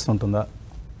ఇదే పరిస్థితి ఉంటుందా?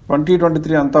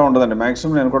 2023 అంతా ఉండదండి.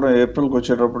 మాక్సిమం నేను కూడా ఏప్రిల్కి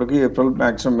వచ్చేటప్పటికి, ఏప్రిల్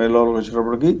మాక్సిమం మేలో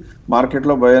వచ్చేటప్పటికి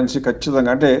మార్కెట్లో బయాన్సీ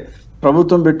ఖచ్చితంగా అంటే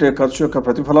ప్రభుత్వం పెట్టే ఖర్చు యొక్క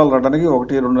ప్రతిఫలాలు రావడానికి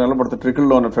 1-2 నెలలు పడుతుంది. ట్రికల్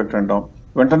డౌన్ ఎఫెక్ట్ అంటాం.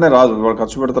 వెంటనే రాదు, వాళ్ళు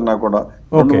ఖర్చు పెడుతున్నా కూడా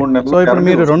 2-3 నెలలు. సో ఇప్పుడు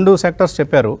మీరు 2 సెక్టర్స్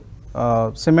చెప్పారు,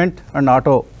 సిమెంట్ అండ్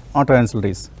ఆటో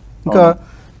యాన్సిలరీస్. ఇంకా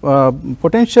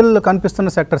పొటెన్షియల్ కనిపిస్తున్న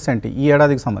సెక్టర్స్ ఏంటి ఈ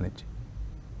ఏడాదికి సంబంధించి?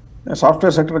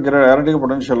 సాఫ్ట్వేర్ సెక్టర్ గ్యారంటీగా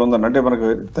పొటెన్షియల్ ఉందండి. అంటే మనకు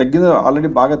ఆల్రెడీ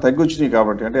బాగా తగ్గొచ్చినాయి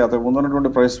కాబట్టి, అంటే అంతకు ముందు ఉన్నటువంటి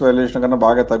ప్రైస్ వాల్యుయేషన్ కన్నా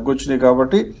బాగా తగ్గొచ్చినాయి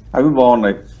కాబట్టి అవి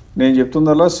బాగున్నాయి. నేను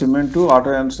చెప్తుందల్లా సిమెంటు,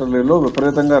 ఆటో యాన్సిలరీలో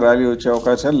విపరీతంగా ర్యాలీ వచ్చే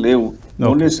అవకాశాలు లేవు.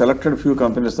 ఓన్లీ సెలెక్టెడ్ ఫ్యూ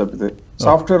కంపెనీస్ తప్పితే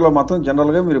సాఫ్ట్వేర్లో మాత్రం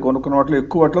జనరల్గా మీరు కొనుక్కున్న వాటిలో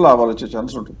ఎక్కువ వాటిలో లాభాలు వచ్చే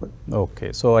ఛాన్స్ ఉంటుంది. Okay,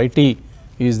 so IT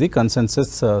is the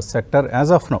consensus sector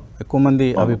as of now. ఎక్కువ మంది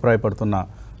అభిప్రాయపడుతున్న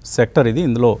సెక్టర్ ఇది.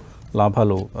 ఇందులో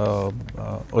లాభాలు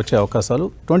వచ్చే అవకాశాలు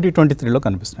 2023లో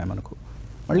కనిపిస్తున్నాయి మనకు.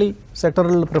 మళ్ళీ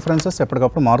సెక్టరల్ ప్రిఫరెన్సెస్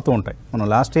ఎప్పటికప్పుడు మారుతూ ఉంటాయి. మనం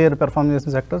లాస్ట్ ఇయర్ పెర్ఫామ్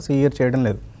చేసిన సెక్టర్స్ ఈ ఇయర్ చేయడం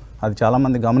లేదు, అది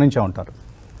చాలామంది గమనించే ఉంటారు.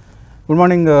 గుడ్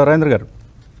మార్నింగ్ రాజేంద్ర గారు.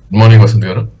 గుడ్ మార్నింగ్ వసంత్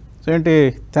గారు. సో ఏంటి,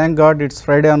 థ్యాంక్ గాడ్ ఇట్స్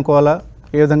ఫ్రైడే అనుకోవాలా?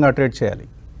 ఏ విధంగా ట్రేడ్ చేయాలి?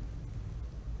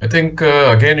 I think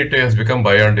again it has become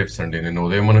by and dips అండి. నేను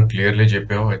ఉదయం మనం క్లియర్లీ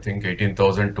చెప్పాము. ఐ థింక్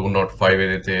 18,205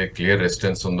 ఏదైతే క్లియర్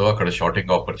రెసిస్టెన్స్ ఉందో అక్కడ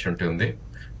షార్టింగ్ ఆపర్చునిటీ ఉంది.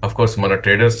 అఫ్ కోర్స్ మన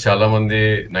ట్రేడర్స్ చాలా మంది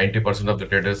 90% of the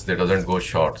traders they doesn't go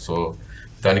short. So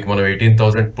దానికి మనం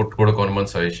 18,000 పుట్ కూడా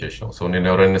కొనమని సజెస్ట్ చేసాం. సో నేను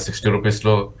ఎవరైనా 60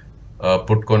 రూపీస్లో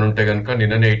పుట్ కొని ఉంటే కనుక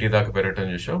నిన్ననే 80 దాకా పెరగటం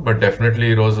చూసాం. బట్ డెఫినెట్లీ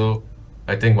ఈ రోజు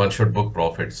I think one should book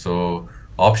profit. So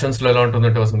ఆప్షన్స్లో ఎలా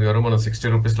ఉంటుందంటే వసంత్ గారు, మనం 60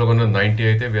 రూపీస్లో కొన్న 90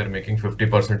 అయితే we are making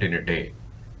 50% in a day.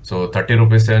 So 30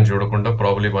 rupees అని చూడకుండా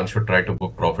probably one should try to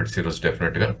book profits ఈరోజు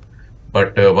డెఫినెట్గా.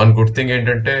 బట్ వన్ గుడ్ థింగ్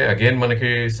ఏంటంటే అగైన్ మనకి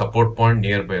సపోర్ట్ పాయింట్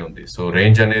నియర్ బై ఉంది. సో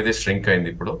రేంజ్ అనేది స్ట్రింక్ అయింది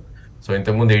ఇప్పుడు. సో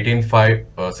ఇంతకుముందు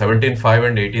 17.5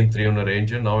 అండ్ 18.3 ఉన్న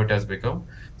range now it has become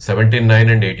 17.9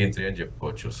 and 18.3 అని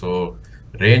చెప్పుకోవచ్చు. సో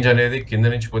రేంజ్ అనేది కింద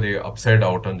నుంచి కొద్దిగా అప్ సైడ్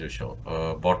అవుట్ అని చూసాం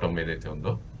బాటమ్ ఏదైతే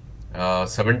ఉందో.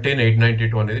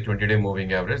 17,892 అనేది 20-day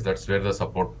moving average, that's where the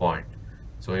support point.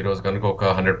 So ఈ రోజు కనుక ఒక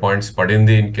 100 పాయింట్స్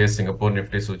పడింది ఇన్ కేస్ సింగపూర్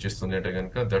నిఫ్టీ సూచిస్తుంది అంటే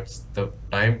కనుక that's the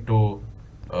time to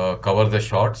cover the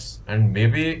shots and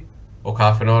maybe ఒక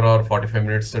half an hour are 45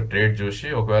 minutes trade చూసి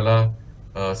ఒకవేళ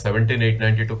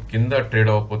 17,892 కింద ట్రేడ్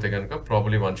అవ్వకపోతే కనుక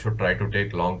probably one should try to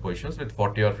take long positions with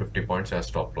 40 or 50 points as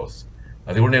stop loss.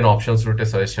 అది కూడా నేను ఆప్షన్స్ రూటే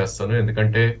సజెస్ట్ చేస్తాను,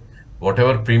 ఎందుకంటే what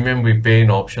ever premium we pay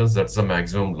in options that's the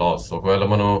maximum loss. ఒకవేళ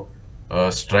మనం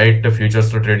స్ట్రైట్ ఫ్యూచర్స్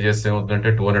లో ట్రేడ్ చేస్తే ఏమవుతుందంటే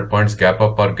 200 points gap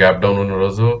up or gap down ఉన్న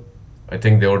రోజు I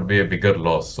think they would be a bigger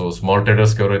loss. So small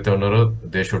traders ఎవరైతే ఉన్నారో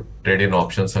they should trade in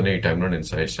options అని ఈ టైంలో నేను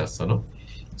సజెస్ట్ చేస్తాను.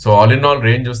 So all in all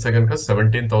range చూస్తే కనుక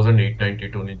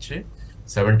 17,892 నుంచి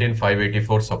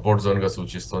 17,584 సపోర్ట్ జోన్ గా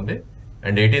సూచిస్తుంది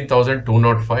and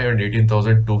 18,205 and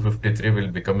 18,253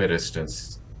 will become a resistance.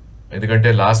 ఎందుకంటే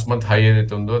లాస్ట్ మంత్ హై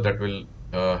ఏదైతే ఉందో that will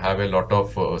have a lot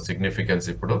of significance.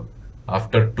 ఇప్పుడు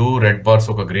ఆఫ్టర్ 2 రెడ్ బార్స్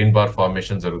ఒక గ్రీన్ బార్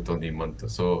ఫార్మేషన్ జరుగుతుంది ఈ month.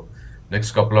 So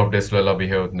next couple of days లో ఎలా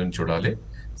బిహేవ్ అవుతుందని చూడాలి.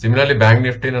 సిమిలర్లీ బ్యాంక్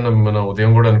నిఫ్టీ మనం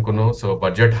ఉదయం కూడా అనుకున్నాం. సో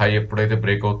బడ్జెట్ హై ఎప్పుడైతే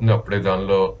బ్రేక్ అవుతుందో అప్పుడే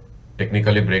దానిలో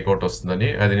టెక్నికలీ బ్రేక్అవుట్ వస్తుందని,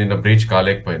 అది నిన్న బ్రీచ్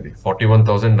కాలేకపోయింది.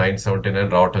 41,979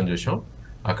 రావటం చూసాం,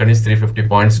 అక్కడి నుంచి 350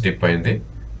 points డిప్ అయింది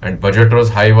అండ్ బడ్జెట్ రోజు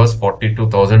high was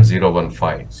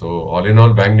 42,015. So all in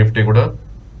all bank Nifty కూడా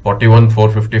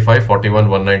 41,455,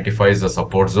 41,195 is the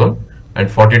support zone and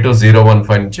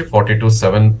 42,015 నుంచి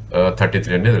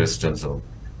 42,733 అనేది రెసిస్టెన్స్ జోన్.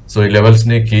 సో ఈ లెవెల్స్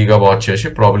ని కీగా వాచ్ చేసి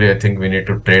probably I think we need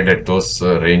to trade at those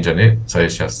range అని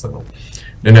suggest చేస్తాను.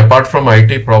 నేను apart from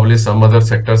IT probably some other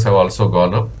sectors have also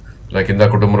gone up. Like ఇందా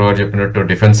కుటుంబరావు గారు చెప్పినట్టు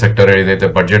డిఫెన్స్ సెక్టర్ ఏదైతే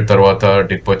బడ్జెట్ తర్వాత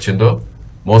డిప్ వచ్చిందో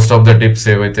మోస్ట్ ఆఫ్ ద డిప్స్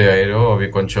ఏవైతే అయ్యాయో అవి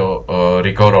కొంచెం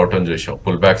రికవర్ అవటం చూసాం,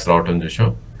 పుల్ బ్యాక్స్ రావటం చూసాం.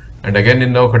 అండ్ అగైన్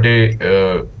నిన్న ఒకటి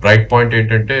బ్రైట్ పాయింట్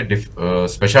ఏంటంటే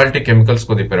స్పెషాలిటీ కెమికల్స్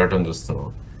కొద్దిగా పెరగటం చూస్తున్నాం.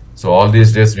 So all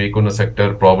these days week ఉన్న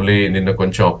సెక్టర్ ప్రాబ్లీ నిన్న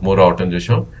కొంచెం అప్ మూవ్ అవటం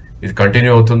చూసాం. ఇది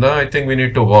కంటిన్యూ అవుతుందా? I think we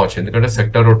need to watch, ఎందుకంటే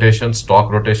సెక్టర్ రొటేషన్, స్టాక్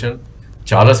రొటేషన్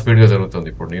చాలా స్పీడ్ గా జరుగుతుంది.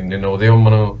 ఇప్పుడు నిన్న ఉదయం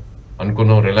మనం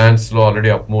అనుకున్నాం రిలయన్స్ లో ఆల్రెడీ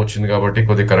అప్ మూవ్ వచ్చింది కాబట్టి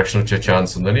కొద్ది కరెక్షన్ వచ్చే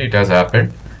ఛాన్స్ ఉందని, it has happened.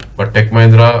 But tech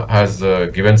Mahindra has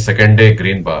given second day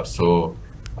green bar. So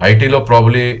ఐటీలో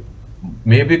ప్రాబ్లీ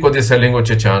మేబీ కొద్ది సెల్లింగ్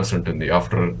వచ్చే ఛాన్స్ ఉంటుంది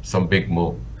after some big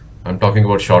move. I'm talking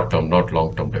about short term, not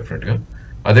long term definite గా.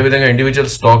 అదేవిధంగా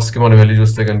individual stocks కి మనం వెళ్ళి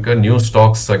చూస్తే కనుక న్యూ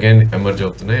స్టాక్స్ అగైన్ ఎమర్జ్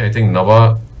అవుతున్నాయి. I think నవా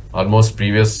almost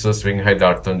previous swing high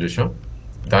దాటుతాం చూసాం,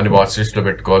 దాన్ని వాచ్ లిస్ట్ లో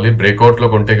పెట్టుకోవాలి. బ్రేక్అవుట్ లో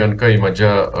కొంటే కనుక ఈ మధ్య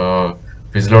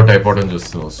ఫిజిల్ అవుట్ అయిపోవడం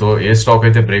చూస్తున్నాం. సో ఏ స్టాక్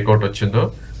అయితే బ్రేక్అవుట్ వచ్చిందో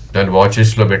దాన్ని వాచ్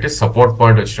లిస్ట్ లో పెట్టి సపోర్ట్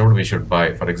పాయింట్ వచ్చినప్పుడు we should buy.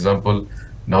 For example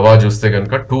నవా చూస్తే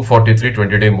కనుక 243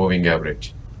 20-day moving average.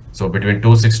 So between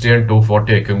 260 and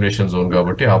 240 accumulation zone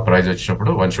కాబట్టి ఆ ప్రైస్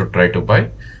వచ్చినప్పుడు one should try to buy.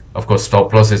 Of course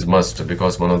stop loss is must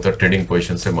because మనంతా ట్రేడింగ్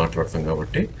పొజిషన్స్ మాట్లాడుతాం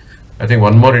కాబట్టి. I think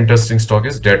one more interesting stock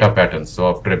is data patterns. So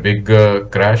after a big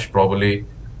crash, probably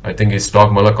I think ఈ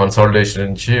stock మళ్ళీ consolidation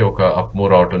నుంచి ఒక up move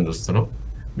రావటం చూస్తున్నాం.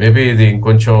 Maybe ఇది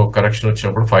ఇంకొంచెం కరెక్షన్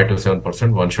వచ్చినప్పుడు 5 to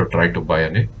 7% one should try to buy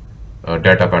అని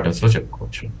డేటా ప్యాటర్న్స్ లో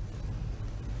చెప్పుకోవచ్చు.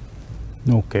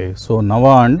 Okay, so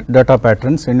నవా and data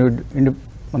patterns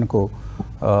మనకు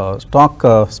స్టాక్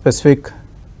స్పెసిఫిక్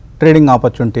ట్రేడింగ్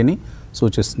ఆపర్చునిటీని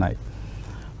సూచిస్తున్నాయి.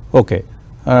 ఓకే,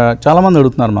 చాలామంది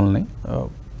అడుగుతున్నారు మనల్ని,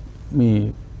 మీ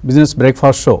బిజినెస్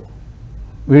బ్రేక్ఫాస్ట్ షో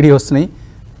వీడియోస్ని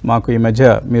మాకు ఈ మధ్య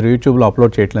మీరు యూట్యూబ్లో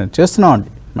అప్లోడ్ చేయట్లేదు. చేస్తున్నామండి,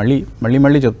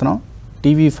 మళ్ళీ చెప్తున్నాం.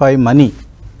 TV5 మనీ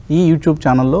ఈ యూట్యూబ్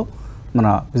ఛానల్లో మన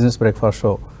business breakfast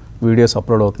show videos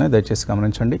upload అవుతున్నాయి, దయచేసి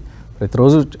గమనించండి.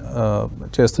 ప్రతిరోజు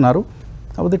చేస్తున్నారు.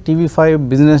 కాకపోతే TV5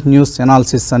 బిజినెస్ న్యూస్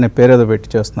ఎనాలిసిస్ అనే పేరేదో పెట్టి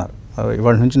చేస్తున్నారు.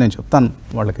 ఇవాళ నుంచి నేను చెప్తాను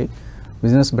వాళ్ళకి,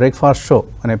 బిజినెస్ బ్రేక్ఫాస్ట్ షో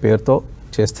అనే పేరుతో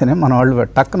చేస్తేనే మన వాళ్ళు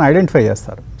టక్కున ఐడెంటిఫై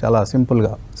చేస్తారు. చాలా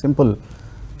సింపుల్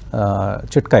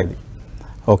చిట్కా ఇది.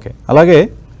 ఓకే, అలాగే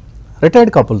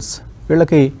రిటైర్డ్ కపుల్స్,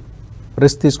 వీళ్ళకి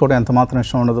రిస్క్ తీసుకోవడం ఎంత మాత్రం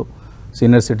ఇష్టం ఉండదు.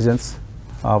 సీనియర్ సిటిజన్స్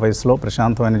ఆ వయసులో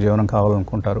ప్రశాంతమైన జీవనం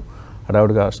కావాలనుకుంటారు.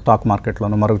 హడావుడిగా స్టాక్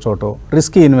మార్కెట్లోనూ మరొక చోట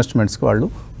రిస్కీ ఇన్వెస్ట్మెంట్స్కి వాళ్ళు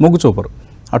మొగ్గు చూపరు.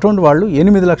 అటువంటి వాళ్ళు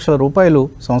 8 లక్షల రూపాయలు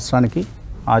సంవత్సరానికి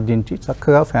ఆర్జించి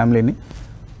చక్కగా ఫ్యామిలీని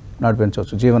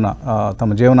నడిపించవచ్చు, తమ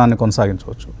జీవనాన్ని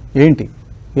కొనసాగించవచ్చు.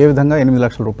 ఏ విధంగా 8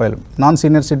 లక్షల రూపాయలు నాన్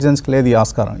సీనియర్ సిటిజన్స్కి లేదు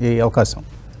ఈ అవకాశం.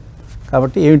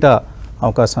 కాబట్టి ఏమిటా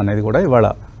అవకాశం అనేది కూడా ఇవాళ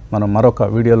మనం మరొక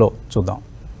వీడియోలో చూద్దాం.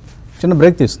 చిన్న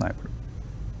బ్రేక్ తీస్తున్నాం ఇప్పుడు.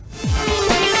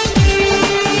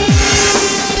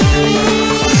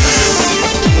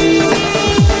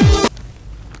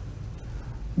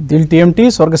 Dil TMT,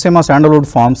 Swargaseema sandalwood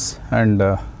forms and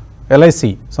LIC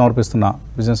సమర్పిస్తున్న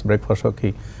బిజినెస్ బ్రేక్ఫాస్ట్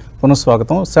షోకి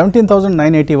పునఃస్వాగతం.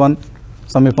 17,981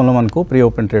 సమీపంలో మనకు ప్రీ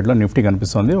ఓపెన్ ట్రేడ్లో నిఫ్టీ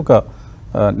కనిపిస్తుంది. ఒక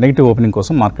నెగిటివ్ ఓపెనింగ్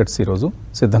కోసం మార్కెట్స్ ఈరోజు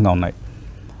సిద్ధంగా ఉన్నాయి.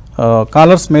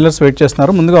 కాలర్స్ మెయిలర్స్ వెయిట్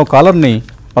చేస్తున్నారు. ముందుగా ఒక కాలర్ని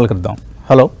పలకరిద్దాం.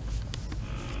 హలో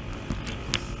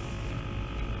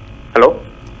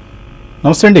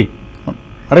నమస్తే అండి,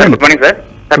 అడగండి. Good morning sir.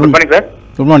 Good morning sir.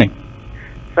 Good morning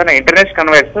sir నా ఇంటర్నేషనల్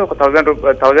కన్వర్స్ ఒక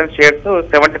 1000 షేర్స్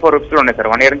 74 రూపీస్లో ఉన్నాయి సార్.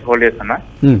 1 ఇయర్ నుంచి హోల్డ్ చేస్తున్నా.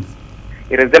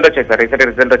 ఈ రిజల్ట్ వచ్చాయి సార్,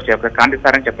 రిజల్ట్ వచ్చాయి. ఒక కాంతి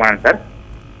సార్ అని చెప్పమన్నాను సార్.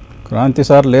 క్రాంతి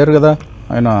సార్ లేరు కదా,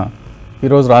 ఆయన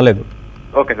ఈరోజు రాలేదు.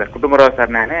 Okay sir. కుటుంబరావు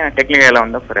సార్ నేను టెక్నికల్ ఎలా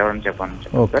ఉందో సార్ ఎవరైనా చెప్పాను.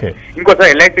 ఓకే. ఇంకో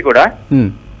సార్ ఎల్ఐసి కూడా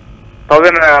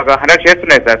 100 షేర్స్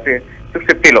ఉన్నాయి సార్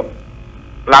 650లో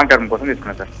లాంగ్ టర్మ్ కోసం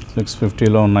తీసుకున్నాను సార్.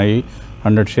 650లో ఉన్నాయి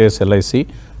 100 shares LIC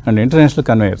and international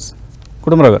conveyors.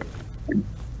 Kutumbarao గారు.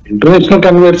 ఇంటర్నేషనల్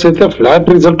కన్వేయర్స్ అయితే ఫ్లాట్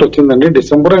రిజల్ట్ వచ్చిందండి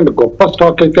డిసెంబర్, అండ్ గొప్ప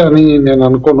స్టాక్ అయితే అని నేను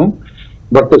అనుకోను.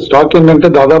 బట్ స్టాక్ ఏంటంటే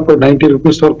దాదాపు 90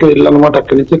 రూపీస్ వరకు వెళ్ళనమాట.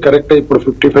 అక్కడి నుంచి కరెక్ట్ ఇప్పుడు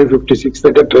 55-56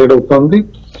 దగ్గర ట్రేడ్ అవుతుంది.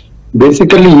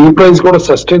 బేసికల్లీ ఈ ప్రైస్ కూడా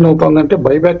సస్టైన్ అవుతుందంటే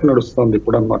బైబ్యాక్ నడుస్తుంది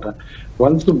ఇప్పుడు అనమాట.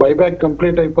 వన్స్ బైబ్యాక్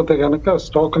కంప్లీట్ అయిపోతే కనుక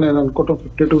స్టాక్ నేను అనుకుంటాం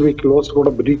 52 వీక్ లోస్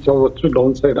కూడా బ్రీచ్ అవ్వచ్చు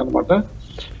డౌన్ సైడ్ అనమాట.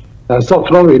 As of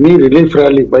now any relief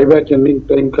rally buyback ending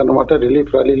time అనమాట,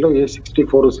 రిలీఫ్ ర్యాలీలో ఏ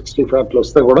 64-65 అట్లా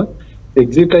వస్తే కూడా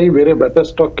ఎగ్జిట్ అయ్యి వేరే బెటర్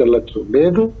స్టాక్ వెళ్ళొచ్చు.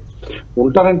 లేదు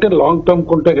ఉంటారంటే లాంగ్ టర్మ్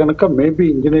కొంటే కనుక మేబీ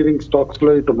ఇంజనీరింగ్ స్టాక్స్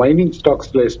లో, ఇటు మైనింగ్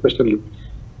స్టాక్స్ లో ఎస్పెషల్లీ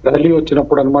ర్యాలీ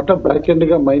వచ్చినప్పుడు అనమాట. బ్యాక్ ఎండ్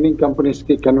గా మైనింగ్ కంపెనీస్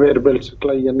కి కన్వేయర్ బెల్ట్స్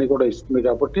ఇట్లా ఇవన్నీ కూడా ఇస్తుంది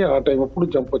కాబట్టి ఆ టైం అప్పుడు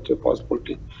జంప్ వచ్చే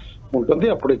పాసిబిలిటీ ఉంటుంది,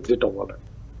 అప్పుడు ఎగ్జిట్ అవ్వాలి.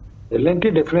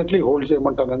 L&T definitely hold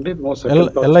చేయమంటానండి. No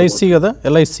LIC కదా,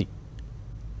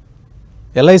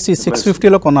 ఎల్ఐసి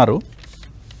 650లో కొన్నారు.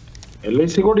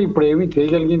 ఎల్ఐసి కూడా ఇప్పుడు ఏమీ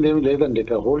చేయగలిగింది ఏమీ లేదండి,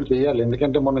 ఇక హోల్డ్ చేయాలి.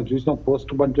 ఎందుకంటే మనం చూసిన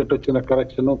పోస్ట్ బడ్జెట్ వచ్చిన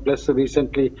correction plus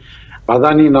recently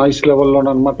Adani noise లెవెల్లో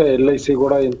అనమాట. ఎల్ఐసి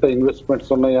కూడా ఎంత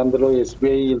ఇన్వెస్ట్మెంట్స్ ఉన్నాయి అందులో,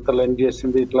 ఎస్బీఐ ఇంత లెండ్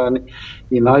చేసింది ఇట్లా అని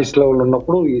ఈ నాయిస్ లెవెల్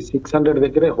ఉన్నప్పుడు ఈ 600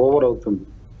 దగ్గరే ఓవర్ అవుతుంది.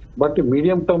 బట్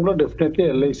మీడియం టర్మ్ లో definitely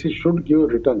LIC should give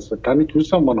returns. కానీ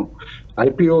చూసాం మనం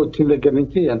ఐపీఓ వచ్చిన దగ్గర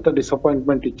నుంచి ఎంత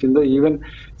డిసప్పాయింట్మెంట్ ఇచ్చిందో. ఈవెన్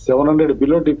 700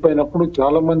 బిలో డిప్ అయినప్పుడు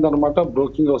చాలా మంది అనమాట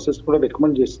బ్రోకింగ్ హౌసెస్ కూడా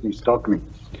రికమెండ్ చేసింది స్టాక్ ని.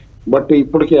 బట్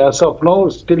ఇప్పటికి as of now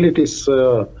still it is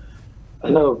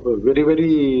very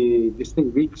very this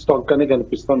thing week stock అని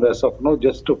కనిపిస్తుంది. As of now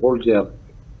just hold చేయాలి.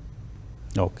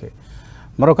 ఓకే,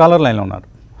 మరో కాలర్ లైన్లో ఉన్నారు.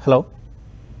 హలో.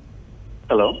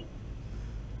 హలో,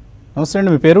 నమస్తే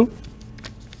అండి, మీ పేరు?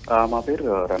 మా పేరు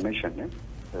రమేష్ అండి.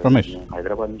 రమేష్,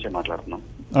 హైదరాబాద్ నుంచి మాట్లాడుతున్నాం.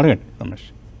 అడగండి రమేష్.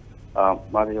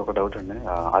 మాది ఒక డౌట్ అండి.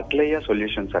 అక్లయ్య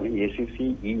సొల్యూషన్స్ అని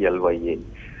ACCELYA,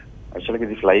 యాక్చువల్గా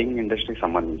ఇది ఫ్లయింగ్ ఇండస్ట్రీకి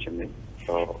సంబంధించింది.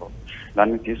 సో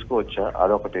దాన్ని తీసుకోవచ్చా?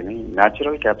 అదొకటిని.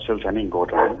 న్యాచురల్ క్యాప్సూల్స్ అని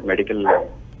ఇంకొకటి, మెడికల్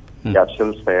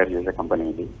క్యాప్సూల్స్ తయారు చేసే కంపెనీ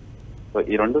ఇది. సో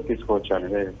ఈ రెండు తీసుకోవచ్చా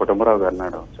అనేది కుటుంబరావు గారు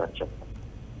నాడు సార్ చెప్తారు.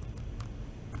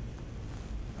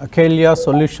 అకేలియా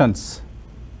సొల్యూషన్స్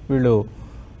వీళ్ళు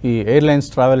ఈ ఎయిర్లైన్స్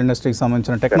ట్రావెల్ ఇండస్ట్రీకి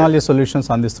సంబంధించిన technology solutions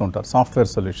అందిస్తుంటారు, software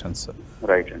solutions.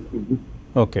 Right అండి.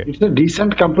 ఓకే, ఇట్స్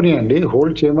డీసెంట్ కంపెనీ అండి,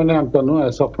 హోల్డ్ చేయమని అంటాను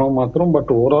యాజ్ ఆఫ్ నౌ మాత్రం. బట్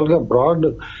ఓవరాల్ గా broad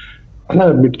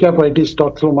mid cap IT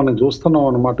stocks లో మనం చూస్తున్నాం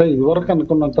అనమాట. ఇదివరకు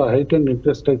అనుకున్నంత హైట్ అండ్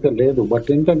ఇంట్రెస్ట్ అయితే లేదు. బట్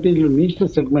ఏంటంటే వీళ్ళు నీష్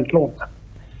సెగ్మెంట్ లో ఉంటారు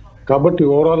కాబట్టి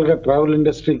ఓవరాల్ గా ట్రావెల్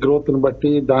ఇండస్ట్రీ గ్రోత్ ని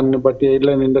బట్టి, దాన్ని బట్టి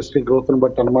ఎయిర్లైన్ ఇండస్ట్రీ గ్రోత్ ని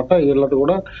బట్టి అనమాట వీళ్ళది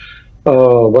కూడా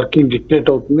వర్కింగ్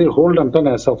డిక్టేట్ అవుతుంది. హోల్డ్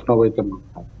అంటాను యాజ్ ఆఫ్ నౌ అయితే.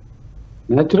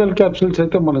 న్యాచురల్ క్యాప్సూల్స్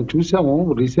అయితే మనం చూసాము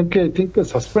రీసెంట్లీ, ఐ థింక్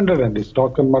సస్పెండెడ్ అండి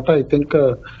స్టాక్ అనమాట. I think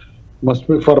must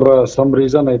be for some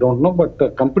reason, I don't know, but the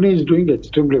company is doing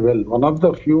extremely well. One of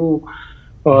the few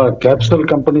capsule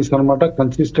companies anamata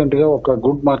consistent ga oka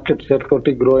good market share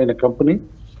toti grow aina company,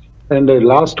 and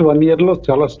last 1 year lo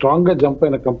chala strong ga jump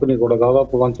aina company kuda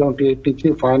dadapu 178 నుంచి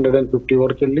 550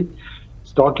 వరకు వెళ్ళి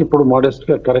stock ఇప్పుడు modest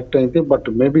గా correct అయింది. But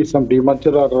maybe some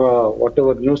demerger are what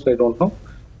ever news, I don't know,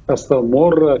 కాస్త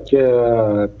more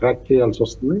track చేయాల్సి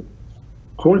వస్తుంది.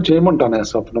 Hold చేయమంటాను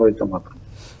as of now అయితే మాత్రం.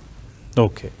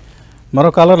 ఓకే, మరో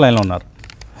కాలర్ లైన్లో ఉన్నారు.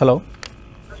 Hello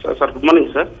sir. Good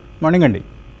morning sir. Morning అండి.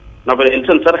 నా పేరు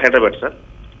ఎల్సన్ సార్, హైదరాబాద్ సార్.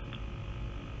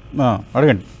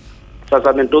 అడగండి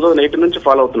సార్. నేను 2018 నుంచి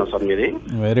ఫాలో అవుతున్నా సార్ మీది.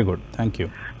 Very good, thank you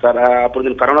sir. అప్పుడు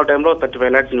నేను కరోనా టైంలో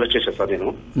 35 lakhs ఇన్వెస్ట్ చేశాను సార్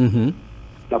నేను.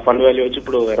 నా ఫండ్ వాల్యూ వచ్చి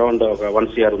ఇప్పుడు అరౌండ్ ఒక 1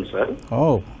 crore ఉంది సార్.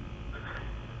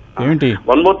 ఏమిటి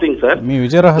వన్ మోర్ థింగ్ సార్, మీ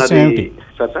విజయ రహస్యం ఏమిటి?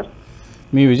 సార్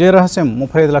మీ విజయ రహస్యం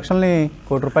 35 లక్షల్ని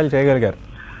 ₹1 చేయగలిగారు.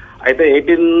 అయితే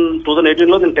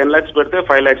 2018లో నేను 10 lakhs పెడితే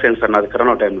 5 lakhs అయింది సార్ నాది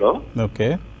కరోనా టైంలో. ఓకే,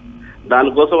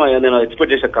 దానికోసం నేను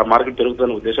ఎక్స్పెక్ట్ చేశాను మార్కెట్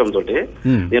పెరుగుతున్న ఉద్దేశంతో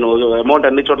నేను అమౌంట్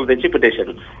అన్ని చోట్ల తెచ్చి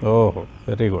పెట్టేశాను. ఓహో,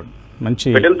 వెరీ గుడ్, మంచి.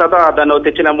 పెట్టిన తర్వాత దాన్ని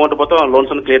తెచ్చిన అమౌంట్ మొత్తం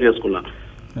లోన్స్ అని క్లియర్ చేసుకున్నాను.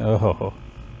 ఓహో,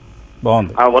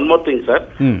 బాగుంది. వన్ మోర్ థింగ్ సార్,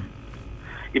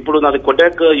 ఇప్పుడు నాది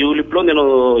కొటాక్ యూలిప్ లో నేను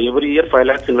ఎవ్రీ ఇయర్ 5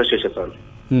 lakhs ఇన్వెస్ట్ చేసేసాను.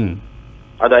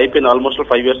 అది అయిపోయింది, ఆల్మోస్ట్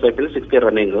 5 years అయిపోయింది, 6th year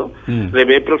రన్నింగ్.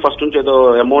 రేపు April 1st నుంచి ఏదో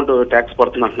అమౌంట్ ట్యాక్స్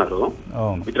పడుతుంది అంటున్నారు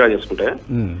విత్డ్రా చేసుకుంటే.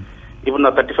 ఇప్పుడు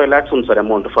నా 35 lakhs ఉంది sir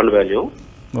amount fund value.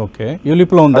 Okay,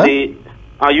 ULIP లో ఉందా?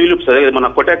 యూలిప్ సార్, మన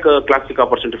Kotak classic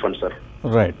opportunity fund sir.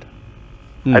 Right.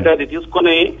 అయితే అది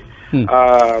తీసుకొని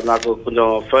నాకు కొంచెం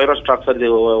ఫేవరెట్ స్టాక్స్ అది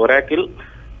ఒరాకిల్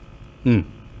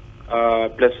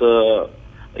ప్లస్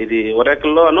ఇది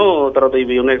ఒరాకిల్ లోను తర్వాత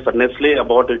ఇవి ఉన్నాయి సార్ నెస్లీ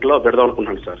అబౌట్ ఇట్ లో పెడదాం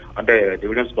అనుకుంటున్నాను సార్. అంటే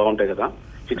డివిడెండ్స్ బాగుంటాయి కదా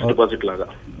ఫిక్స్డ్ డిపాజిట్ లాగా.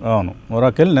 అవును,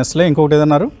 ఒరాకిల్, నెస్లే, ఇంకొకటి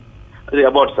ఏదన్నారు? అది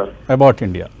about sir. About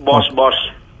India. Bosch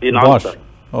ఈ నాలుగు sir.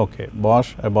 Okay,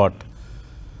 Bosch, about,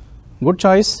 good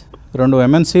choice. 2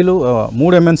 MNCలు,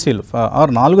 3 MNCలు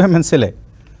are 4 MNCలే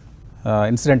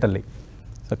incidentally.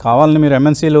 కావాలని మీరు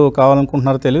MNCలు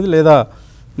కావాలనుకుంటున్నారో తెలియదు, లేదా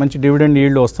మంచి డివిడెండ్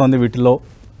ఈల్డ్ వస్తుంది వీటిలో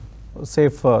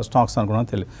సేఫ్ స్టాక్స్ అనుకున్నా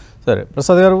తెలియదు. సరే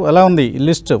ప్రసాద్ గారు, ఎలా ఉంది ఈ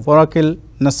list? Oracle,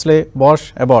 Nestle, Bosch,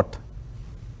 about.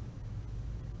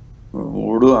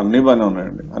 3 అన్నీ బాగానే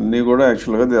ఉన్నాయండి. అన్నీ కూడా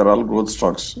యాక్చువల్గా they are all growth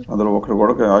stocks. అందులో ఒకటి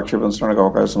కూడా ఆక్షేపించడానికి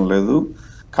అవకాశం లేదు.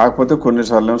 కాకపోతే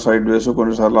కొన్నిసార్లు సైడ్ వేస్,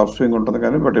 కొన్నిసార్లు అప్ స్వింగ్ ఉంటుంది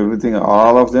కానీ but everything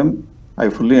all of them I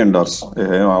fully endorse.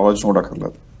 ఏం ఆలోచన కూడా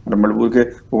అక్కర్లేదు. అంటే మళ్ళీ ఊరికే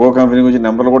ఒక్కో కంపెనీ గురించి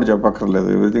నెంబర్లు కూడా చెప్పక్కర్లేదు.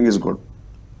 Everything is good.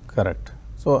 Correct.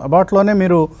 So అబౌట్లోనే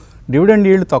మీరు డివిడెండ్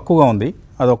ఈల్డ్ తక్కువగా ఉంది,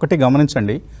 అదొకటి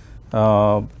గమనించండి.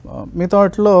 మిగతా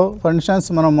వాటిలో ఫర్ ఇన్స్టాన్స్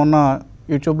మనం మొన్న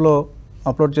యూట్యూబ్లో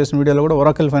అప్లోడ్ చేసిన వీడియోలో కూడా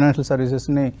ఒరాకిల్ ఫైనాన్షియల్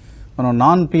సర్వీసెస్ని మనం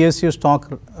నాన్ PSU స్టాక్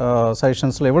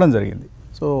సజెషన్స్లో ఇవ్వడం జరిగింది.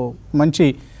 సో మంచి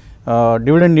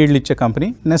డివిడెండ్ ఈల్డ్ ఇచ్చే company.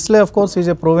 Nestle of course is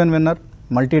a proven winner,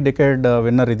 multi decade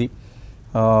winner ఇది.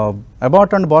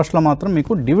 అబౌట్ అండ్ బాష్లో మాత్రం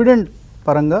మీకు డివిడెండ్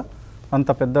పరంగా అంత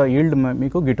పెద్ద ఈల్డ్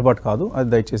మీకు గిట్టుబాటు కాదు, అది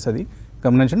దయచేసి అది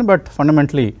గమనించండి. But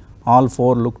fundamentally all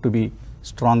 4 look to be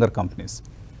stronger companies.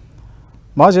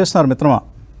 బాగా చేస్తున్నారు మిత్రమా.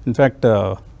 ఇన్ఫ్యాక్ట్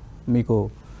మీకు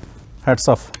హ్యాట్స్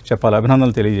ఆఫ్ చెప్పాలి,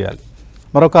 అభినందనలు తెలియజేయాలి.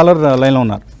 మరో కాలర్ లైన్లో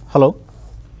ఉన్నారు. హలో.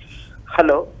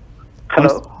 హలో.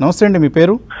 హలో, నమస్తే అండి, మీ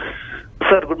పేరు?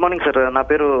 సార్ గుడ్ మార్నింగ్ సార్, నా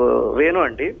పేరు వేణు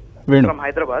అండి, ఫ్రమ్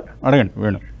హైదరాబాద్. అడగండి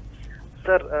వేణు.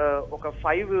 సార్ ఒక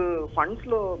 5 ఫండ్స్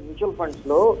లో, మ్యూచువల్ ఫండ్స్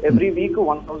లో ఎవ్రీ వీక్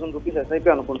 1000 రూపీస్ SIP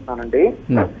అనుకుంటున్నానండి.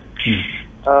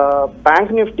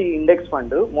 Bank Nifty index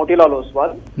fund Motilal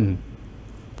Oswal,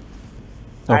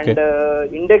 and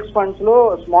index funds లో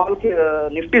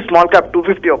నిఫ్టీ స్మాల్ క్యాప్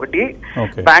 250 ఒకటి,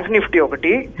 బ్యాంక్ నిఫ్టీ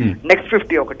ఒకటి, నెక్స్ట్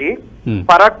 50 ఒకటి,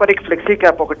 పరాగ్ పరీక్ ఫ్లెక్సీ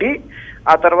క్యాప్ ఒకటి,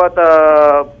 ఆ తర్వాత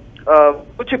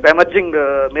blue chip emerging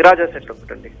Miraz asset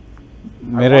ఒకటండి.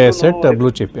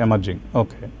 Blue chip emerging.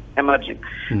 Okay, emerging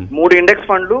 3 index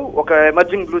ఫండ్లు, ఒక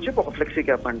ఎమర్జింగ్ బ్లూ చిప్, ఒక ఫ్లెక్సీ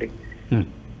క్యాప్ అండి.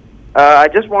 I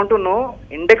just want to know,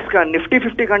 index Nifty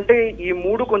 50 కంటే ఈ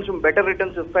 3 కొంచెం బెటర్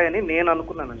రిటర్న్స్ ఇస్తాయని నేను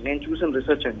అనుకున్నాను, నేను చూసిన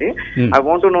రీసెర్చ్ అండి. I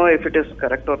want to know if it is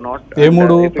correct or not. ఏ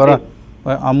 3?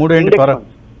 ఆ 3 ఏంటి?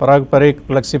 Parag Parikh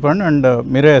flexi fund and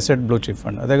మిరే asset blue chip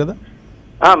fund, అదే కదా?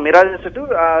 మిరాజ్ అసెట్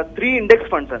 3 ఇండెక్స్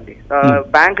ఫండ్స్ అండి.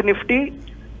 Bank Nifty,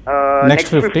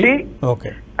 next 50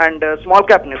 and small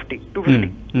cap Nifty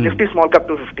 250. Nifty small cap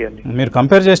 250 అండి. మీరు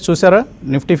compare చేసి చూసారా?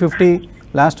 Nifty 50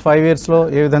 last 5 ఇయర్స్లో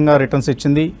ఏ విధంగా రిటర్న్స్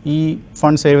ఇచ్చింది, ఈ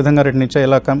ఫండ్స్ ఏ విధంగా రిటర్న్ ఇచ్చాయి,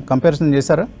 ఇలా కంపారిజన్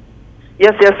చేశారా?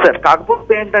 Yes sir.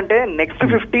 కాకపోతే ఏంటంటే నెక్స్ట్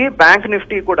 50 బ్యాంక్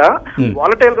నిఫ్టీ కూడా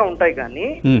వాలటైల్ గా ఉంటాయి, కానీ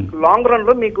లాంగ్ రన్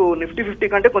లో మీకు నిఫ్టీ 50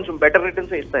 కంటే కొంచెం better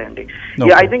returns ఇస్తాయండి.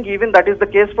 I think even that is the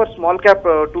case for small cap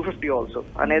 250 also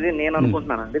అనేది నేను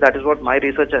అనుకుంటున్నానండి. That is what my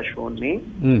research has shown me.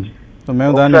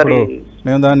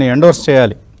 మేము దాన్ని ఎండోర్స్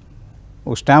చేయాలి,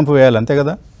 ఒక స్టాంప్ వేయాలి, అంతే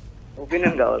కదా?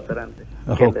 ఒపీనియన్ కావాలి సార్, అంతే.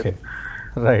 Okay,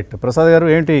 right. ప్రసాద్ గారు,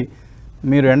 ఏంటి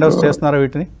మీరు ఎండోర్స్ చేస్తున్నారా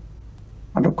వీటిని?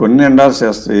 అంటే కొన్ని ఎండార్స్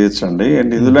చేయొచ్చండి.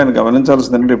 అండ్ ఇందులో ఆయన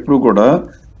గమనించాల్సింది అంటే ఎప్పుడు కూడా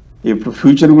ఇప్పుడు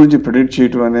ఫ్యూచర్ గురించి ప్రిడిక్ట్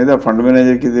చేయడం అనేది ఆ ఫండ్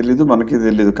మేనేజర్కి తెలియదు, మనకి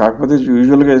తెలియదు. కాకపోతే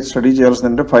యూజువల్గా స్టడీ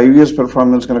చేయాల్సిందంటే 5 years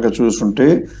పెర్ఫార్మెన్స్ కనుక చూస్తుంటే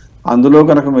అందులో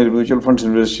కనుక మీరు మ్యూచువల్ ఫండ్స్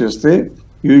ఇన్వెస్ట్ చేస్తే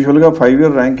యూజువల్గా 5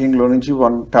 year ర్యాంకింగ్లో నుంచి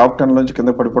టాప్ 10 నుంచి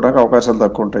కింద పడిపోవడానికి అవకాశాలు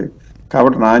తక్కువ ఉంటాయి.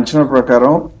 కాబట్టి నా అంచనా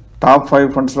ప్రకారం టాప్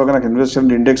 5 ఫండ్స్లో కనుక ఇన్వెస్ట్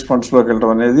చేయండి, ఇండెక్స్ ఫండ్స్లోకి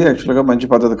వెళ్ళడం అనేది యాక్చువల్గా మంచి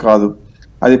పద్ధతి కాదు.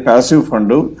 అది ప్యాసివ్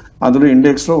ఫండ్, అందులో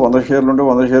ఇండెక్స్లో 100 షేర్లు ఉంటే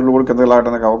 100 షేర్లు కూడా కిందకి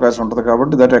లాగడానికి అవకాశం ఉంటుంది.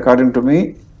 కాబట్టి that according to me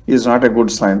is not a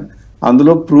good sign.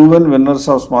 అందులో proven winners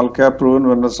of small cap, proven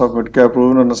winners of mid cap,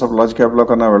 proven winners of large క్యాప్లో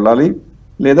కన్నా వెళ్ళాలి.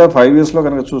 లేదా 5 yearsలో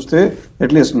కనుక చూస్తే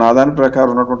అట్లీస్ట్ నా దాని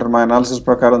ప్రకారం ఉన్నటువంటి మా అనాలిసిస్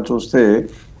ప్రకారం చూస్తే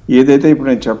ఏదైతే ఇప్పుడు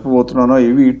నేను చెప్పబోతున్నానో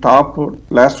ఇవి టాప్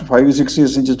లాస్ట్ 5-6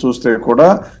 years నుంచి చూస్తే కూడా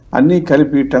అన్ని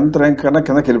కలిపి 10th ర్యాంక్ కన్నా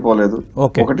కిందకి వెళ్ళిపోలేదు.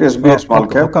 ఒకటి ఎస్బీఐ స్మాల్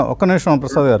క్యాప్. ఒక్క నిమిషం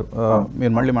ప్రసాద్ గారు,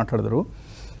 మీరు మళ్ళీ మాట్లాడతారు.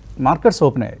 మార్కెట్స్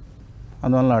ఓపెన్ అయ్యాయి,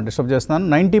 అందువల్ల డిస్టర్బ్ చేస్తున్నాను.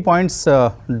 90 points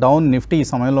డౌన్ నిఫ్టీ. ఈ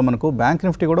సమయంలో మనకు బ్యాంక్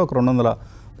నిఫ్టీ కూడా ఒక 200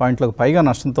 పాయింట్లకు పైగా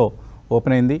నష్టంతో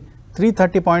ఓపెన్ అయింది.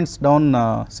 330 points down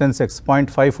Sensex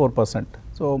 0.54%.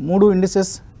 So 3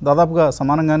 indices దాదాపుగా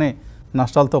సమానంగానే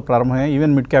నష్టాలతో ప్రారంభమయ్యాయి,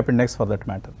 even mid cap index for that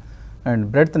matter. And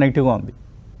breadth నెగిటివ్గా ఉంది.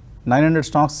 900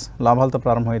 స్టాక్స్ లాభాలతో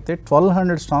ప్రారంభమైతే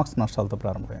 1200 స్టాక్స్ నష్టాలతో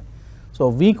ప్రారంభమయ్యాయి. So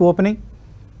weak opening.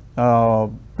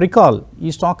 ప్రికాల్ ఈ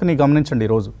స్టాక్ని గమనించండి.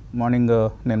 ఈరోజు మార్నింగ్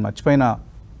నేను మర్చిపోయిన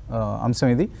అంశం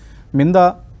ఇది. మిందా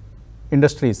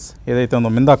ఇండస్ట్రీస్ ఏదైతే ఉందో,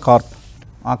 మిందా కార్ప్,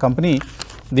 ఆ కంపెనీ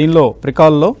దీనిలో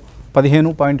ప్రికాల్లో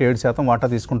 15.7% వాటా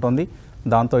తీసుకుంటోంది.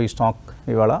 దాంతో ఈ స్టాక్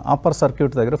ఇవాళ అప్పర్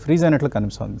సర్క్యూట్ దగ్గర ఫ్రీజ్ అయినట్లు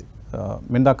కనిపిస్తుంది.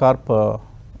 మిందా కార్ప్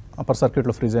అప్పర్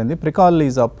సర్క్యూట్లో ఫ్రీజ్ అయింది. Pricol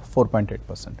is up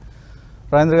 4.8%.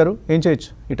 రాజేంద్ర గారు ఏం చేయొచ్చు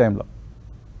ఈ టైంలో?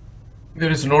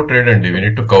 దేర్ ఇస్ నో ట్రేడ్ అండి. We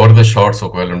need to cover the shots.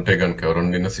 ఒకవేళ ఉంటే కనుక ఎవరు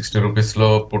నిన్న 60 రూపీస్ లో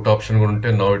పుట్ ఆప్షన్ కూడా ఉంటే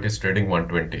now it is trading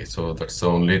 120. So that's the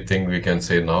only thing we can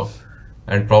say now.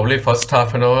 And probably first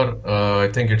half an hour I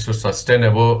think it's sustain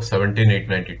above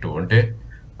 17,892. అంటే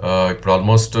ఇప్పుడు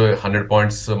ఆల్మోస్ట్ 100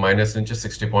 పాయింట్స్ మైనస్ నుంచి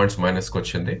 60 పాయింట్స్ మైనస్కి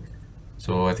వచ్చింది.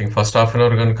 So I think first half an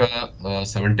hour కనుక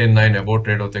 17,900 above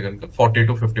trade అవుతే కనుక 40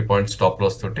 to 50 points stop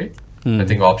loss తోటి I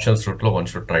think options route లో one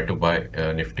should try to buy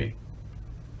Nifty.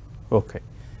 Okay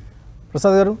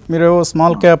Prasad గారు, మీరు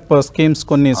స్మాల్ క్యాప్ స్కీమ్స్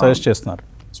కొన్ని సజెస్ట్ చేస్తున్నారు.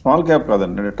 స్మాల్ క్యాప్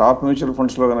కాదండి, టాప్ మ్యూచువల్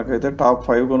ఫండ్స్లో కనుక అయితే టాప్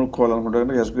 5 కొనుక్కోవాలనుకుంటే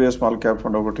కనుక ఎస్బీఐ స్మాల్ క్యాప్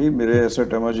ఫండ్ ఒకటి, మిరే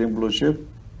asset emerging blue chip,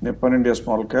 Nippon India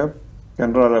small cap,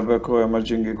 Canara రబెకో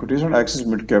emerging equities and axis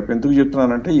mid cap. ఎందుకు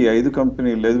చెప్తున్నానంటే ఈ 5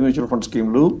 కంపెనీలు 5 మ్యూచువల్ ఫండ్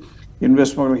స్కీమ్లు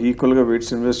ఇన్వెస్ట్మెంట్ ఈక్వల్గా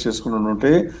వెయిట్స్ ఇన్వెస్ట్ చేసుకుని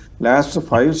ఉంటే లాస్ట్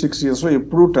 5-6 ఇయర్స్లో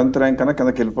ఎప్పుడూ 10th ర్యాంక్ కన్నా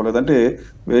కిందకి వెళ్ళిపోలేదు. అంటే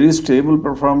వెరీ స్టేబుల్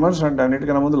పెర్ఫార్మర్స్. అండ్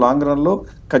అన్నిటికన్నా ముందు లాంగ్ రన్లో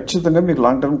ఖచ్చితంగా మీకు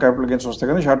లాంగ్ టర్మ్ క్యాపిటల్ గెయిన్స్ వస్తాయి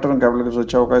కానీ షార్ట్ టర్మ్ క్యాపిటల్ గెయిన్స్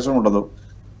వచ్చే అవకాశం ఉండదు.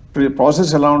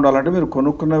 ప్రాసెస్ ఎలా ఉండాలంటే మీరు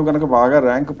కొనుక్కున్నవి కనుక బాగా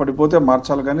ర్యాంక్ పడిపోతే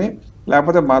మార్చాలి కానీ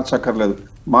లేకపోతే మార్చక్కర్లేదు.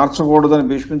 మార్చకూడదని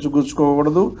భీష్మించి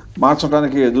గుచ్చుకోకూడదు,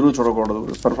 మార్చడానికి ఎదురు చూడకూడదు.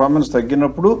 పెర్ఫార్మెన్స్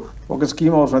తగ్గినప్పుడు ఒక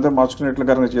స్కీమ్ అవసరమైతే మార్చుకునేట్లు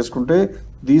కనుక చేసుకుంటే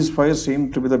these 5 seem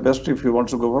to be the best if you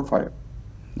wants to go for 5.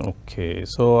 Okay,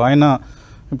 so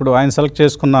ఇప్పుడు ఆయన సెలెక్ట్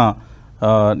చేసుకున్న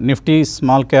Nifty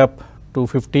small cap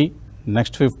 250,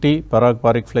 next 50 Parag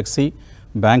Parikh flexi,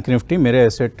 bank Nifty, మిరే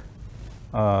asset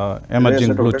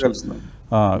emerging blue chip,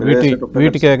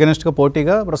 వీటికి అగెనిస్ట్గా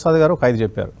పోటీగా ప్రసాద్ గారు ఒక 5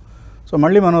 చెప్పారు. సో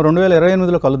మళ్ళీ మనం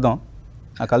 2028లో కలుద్దాం.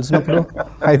 కలిసినప్పుడు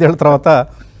 5 ఏళ్ల తర్వాత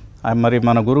మరి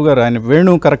మన గురుగారు ఆయన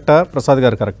వేణు కరెక్టా ప్రసాద్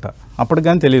గారు కరెక్టా అప్పటికి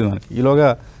కానీ తెలియదు మనకి. ఈలోగా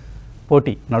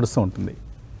పోటీ నడుస్తూ ఉంటుంది.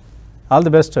 All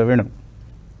the best Venu.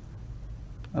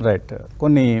 Right,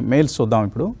 కొన్ని మెయిల్స్ చూద్దాం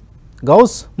ఇప్పుడు.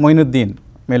 గౌస్ మొయినుద్దీన్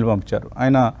మెయిల్ పంపించారు.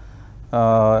 ఆయన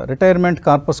రిటైర్మెంట్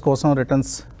కార్పస్ కోసం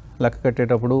రిటర్న్స్ లెక్క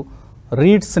కట్టేటప్పుడు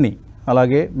రీట్స్ని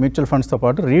అలాగే మ్యూచువల్ ఫండ్స్తో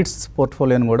పాటు రీట్స్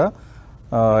పోర్ట్ఫోలియోని కూడా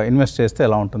ఇన్వెస్ట్ చేస్తే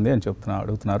ఎలా ఉంటుంది అని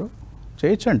అడుగుతున్నారు.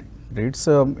 చేయొచ్చండి. రీట్స్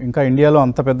ఇంకా ఇండియాలో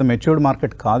అంత పెద్ద మెచ్యూర్డ్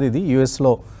మార్కెట్ కాదు ఇది,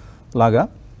 యూఎస్లో లాగా.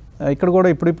 ఇక్కడ కూడా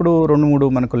ఇప్పుడు 2-3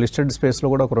 మనకు లిస్టెడ్ స్పేస్లో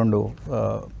కూడా ఒక 2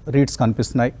 రీట్స్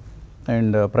కనిపిస్తున్నాయి.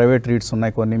 అండ్ ప్రైవేట్ రీట్స్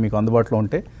ఉన్నాయి కొన్ని మీకు అందుబాటులో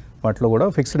ఉంటే వాటిలో కూడా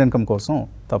ఫిక్స్డ్ ఇన్కమ్ కోసం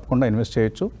తప్పకుండా ఇన్వెస్ట్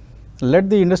చేయొచ్చు.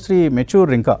 Let the industry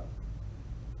mature. ఇంకా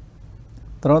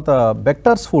తర్వాత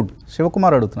బెక్టర్స్ ఫుడ్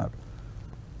శివకుమార్ అడుగుతున్నారు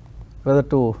whether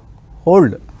to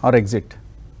hold or exit.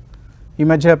 ఈ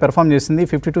మధ్య పెర్ఫామ్ చేసింది,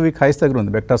 52-week హైస్ దగ్గర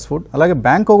ఉంది బెక్టర్స్ ఫుడ్. అలాగే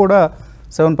బ్యాంకో కూడా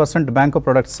 7%, బ్యాంకో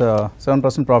ప్రొడక్ట్స్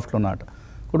 7% ప్రాఫిట్లో ఉన్నమాట.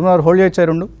 కుటుంబాలు హోల్డ్ చేయొచ్చా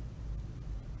 2?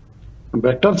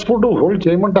 Betters food hold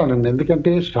చేయమంటానండి.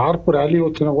 ఎందుకంటే షార్ప్ ర్యాలీ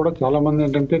వచ్చినా కూడా చాలా మంది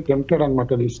ఏంటంటే టెంప్టెడ్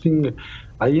అనమాట. లిస్టింగ్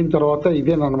అయిన తర్వాత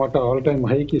ఇదేనమాట ఆల్ టైమ్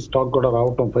హైకి స్టాక్ కూడా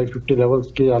రావటం 550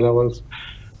 లెవెల్స్కి ఆ లెవెల్స్.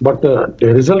 బట్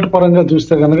రిజల్ట్ పరంగా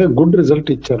చూస్తే కనుక గుడ్ రిజల్ట్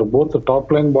ఇచ్చారు. Both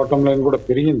top line bottom line కూడా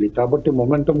పెరిగింది కాబట్టి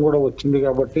మొమెంటం కూడా వచ్చింది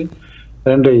కాబట్టి.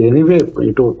 అండ్ ఎనీవే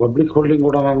ఇటు పబ్లిక్ హోల్డింగ్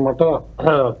కూడా అనమాట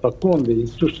తక్కువ ఉంది.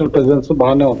 ఇన్స్టిట్యూషనల్ ప్రెజెన్స్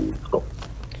బాగానే ఉంది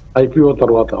ఐపీఓ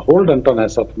తర్వాత. హోల్డ్ అంటాను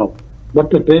as of now.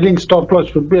 But trading stop లో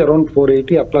షుడ్ బి అరౌండ్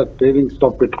 480 అట్లా ట్రేడింగ్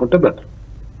స్టాప్ పెట్టుకుంటే better.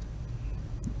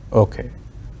 Okay,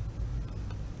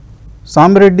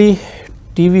 Samireddy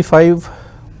TV5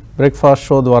 breakfast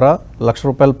show ద్వారా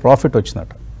 ₹1,00,000 ప్రాఫిట్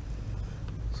వచ్చిందట.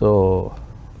 సో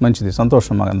మంచిది,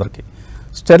 సంతోషం మా అందరికీ.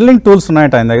 స్టెర్లింగ్ టూల్స్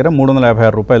ఉన్నాయట ఆయన దగ్గర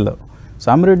 ₹356.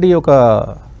 సామిరెడ్డి ఒక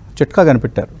చిట్కా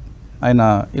కనిపెట్టారు. ఆయన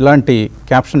ఇలాంటి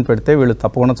క్యాప్షన్ పెడితే వీళ్ళు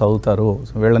తప్పకుండా చదువుతారు,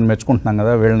 వీళ్ళని మెచ్చుకుంటున్నాం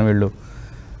కదా, వీళ్ళు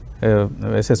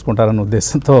వేసేసుకుంటారన్న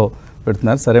ఉద్దేశంతో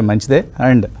పెడుతున్నారు. సరే మంచిదే.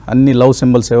 అండ్ అన్ని లవ్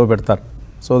సింబల్స్ ఏవో పెడతారు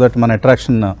సో దట్ మన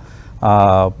అట్రాక్షన్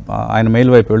ఆయన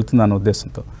మెయిల్ వైపు వెళుతుందన్న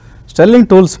ఉద్దేశంతో. స్టెర్లింగ్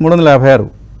టూల్స్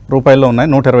 ₹356 ఉన్నాయి,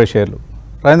 120 షేర్లు.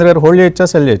 రాజేంద్ర గారు హోల్డ్ చేయొచ్చా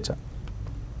సెల్ చేయొచ్చా?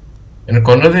 నేను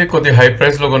కొన్నది కొద్ది హై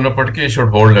ప్రైస్ లో కొన్నప్పటికీ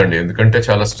షుడ్ హోల్డ్ అండి. ఎందుకంటే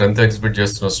చాలా స్ట్రెంత్ ఎగ్జిబిట్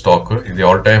చేస్తున్న స్టాక్ ఇది.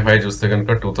 ఆల్ టైమ్ హై చూస్తే కనుక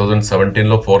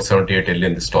 2017లో 478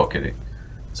 వెళ్ళింది స్టాక్ ఇది.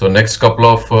 So next couple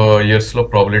of years లో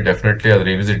ప్రాబ్లీ డెఫినెట్లీ అది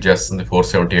రివిజిట్ చేస్తుంది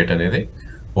 478 అనేది.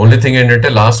 ఓన్లీ థింగ్ ఏంటంటే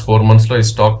లాస్ట్ 4 months లో ఈ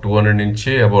స్టాక్ 200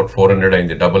 నుంచి అబౌట్ 400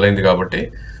 అయింది, డబుల్ అయింది. కాబట్టి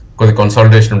కొద్ది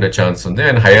కన్సాలిడేషన్ ఉండే ఛాన్స్ ఉంది.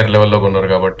 అండ్ హైయర్ లెవెల్లో ఉన్నారు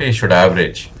కాబట్టి ఈ should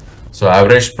average. So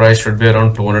average price should be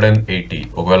around 280.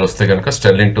 ఒకవేళ వస్తే కనుక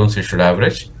స్టెర్లింగ్ టూల్స్ ఈ షుడ్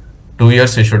యావరేజ్ 2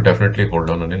 years ఈ షుడ్ డెఫినెట్లీ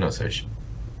హోల్డ్ ఆన్ అని నా suggestion.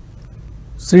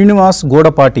 Srinivas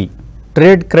Godapati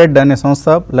trade cred అనే సంస్థ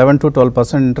 11 to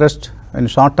 12% interest and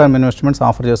short term investments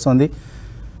offer చేస్తుంది.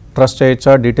 ట్రస్ట్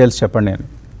చేయొచ్చా? డీటెయిల్స్ చెప్పండి అని.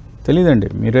 తెలియదండి,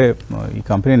 మీరే ఈ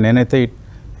కంపెనీ నేనైతే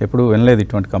ఎప్పుడు వినలేదు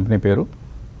ఇటువంటి కంపెనీ పేరు.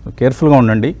 కేర్ఫుల్గా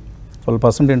ఉండండి.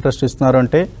 12% ఇంట్రెస్ట్ ఇస్తున్నారు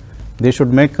అంటే they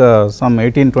should make some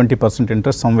 18-20%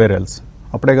 interest somewhere else.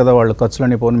 అప్పుడే కదా వాళ్ళు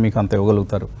ఖర్చులని పోని మీకు అంత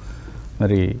ఇవ్వగలుగుతారు.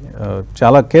 మరి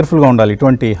చాలా కేర్ఫుల్గా ఉండాలి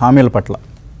ఇటువంటి హామీల పట్ల.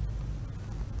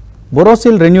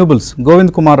 బొరోసిల్ రెన్యూబుల్స్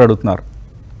గోవింద్ కుమార్ అడుగుతున్నారు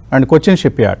అండ్ కొచ్చిన్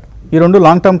షిప్ యార్డ్, ఈ రెండు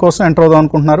లాంగ్ టర్మ్ కోసం ఎంటర్ అవుదాం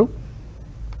అనుకుంటున్నారు,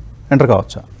 ఎంటర్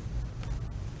కావచ్చా?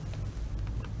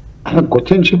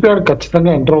 కొచ్చిన్ షిప్ యార్డ్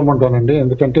ఖచ్చితంగా ఎంటర్ అవ్వమంటానండి.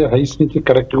 ఎందుకంటే హైస్ నుంచి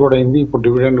కరెక్ట్ కూడా అయింది, ఇప్పుడు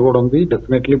డివిడెండ్ కూడా ఉంది,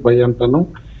 డెఫినెట్లీ బై అంటాను.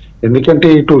 ఎందుకంటే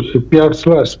ఇటు షిప్ యార్డ్స్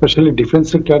లో ఎస్పెషల్లీ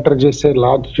డిఫెన్స్ క్యాటర్ చేసే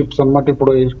లార్జ్ షిప్స్ అన్నమాట.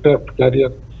 ఇప్పుడు ఎయిర్ క్రాఫ్ట్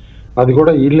క్యారియర్ అది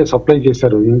కూడా వీళ్ళే సప్లై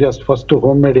చేశారు, India's first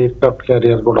home made air craft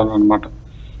carrier కూడా అనమాట.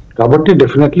 కాబట్టి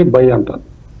డెఫినెట్లీ బై అంటాను.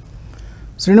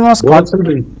 శ్రీనివాస్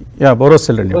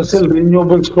బొరోసిల్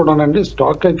రిన్యూబుల్స్ కూడానండి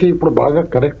స్టాక్ అయితే ఇప్పుడు బాగా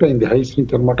కరెక్ట్ అయింది హైస్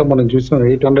నుంచి అనమాట. మనం చూసిన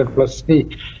 800+ కి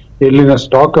వెళ్ళిన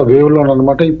స్టాక్ వేవ్ లో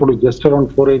అనమాట. ఇప్పుడు జస్ట్ అరౌండ్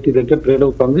 480 దగ్గర ట్రేడ్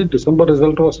అవుతుంది. డిసెంబర్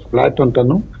రిజల్ట్ వాస్ ఫ్లాట్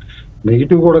అంటాను,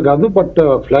 నెగిటివ్ కూడా కాదు, బట్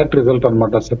ఫ్లాట్ రిజల్ట్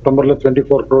అనమాట. సెప్టెంబర్ లో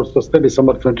 24 crores వస్తే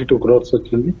డిసెంబర్ 22 crores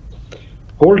వచ్చింది.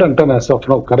 హోల్డ్ అంటాను as of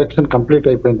now, correction complete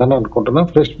అయిపోయిందని అనుకుంటున్నా.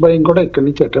 ఫ్రెష్ బయింగ్ కూడా ఇక్కడ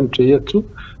నుంచి అటెంప్ట్ చేయొచ్చు.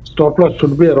 Stop loss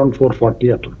should be around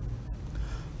 440 అట్లా.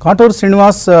 కాటూరు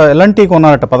శ్రీనివాస్ ఎల్ఎన్టీ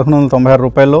కొన్నారట 1196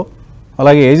 రూపాయల్లో,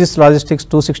 అలాగే ఏజిస్ లాజిస్టిక్స్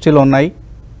 260లో ఉన్నాయి,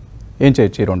 ఏం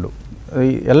చేయొచ్చు ఈ రెండు?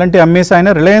 ఎల్ఎన్టీ అమ్మేసి ఆయన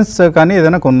రిలయన్స్ కానీ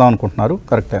ఏదైనా కొందాం అనుకుంటున్నారు,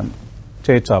 కరెక్ట్ టైం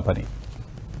చేయొచ్చు ఆ పని?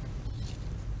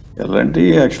 ఎల్ఎన్టీ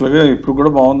యాక్చువల్గా ఇప్పుడు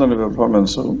కూడా బాగుందండి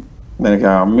పెర్ఫార్మెన్స్. దానికి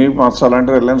అమ్మి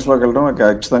మార్చాలంటే రిలయన్స్లోకి వెళ్ళడం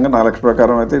ఖచ్చితంగా నా లెక్క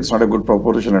ప్రకారం అయితే it's not a good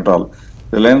proportion at all.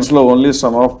 రిలయన్స్లో only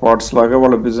some of parts లాగా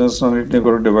వాళ్ళ బిజినెస్ అన్నింటినీ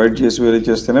కూడా డివైడ్ చేసి వేరీ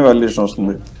చేస్తేనే వాల్యుయేషన్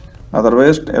వస్తుంది.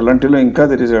 అదర్వైజ్ ఎల్ఎన్టీలో ఇంకా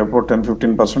there is about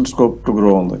 10-15% scope to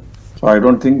grow ఉంది. So I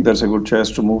don't think దర్స్ a good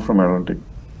choice to move from L&T.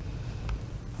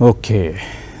 Okay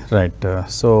right.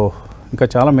 So ఇంకా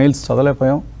చాలా మెయిల్స్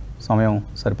చదవలేకపోయాం సమయం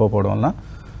సరిపోవడం వలన.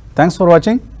 Thanks for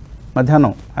watching.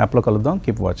 మధ్యాహ్నం యాప్లో కలుద్దాం.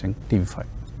 Keep watching TV5.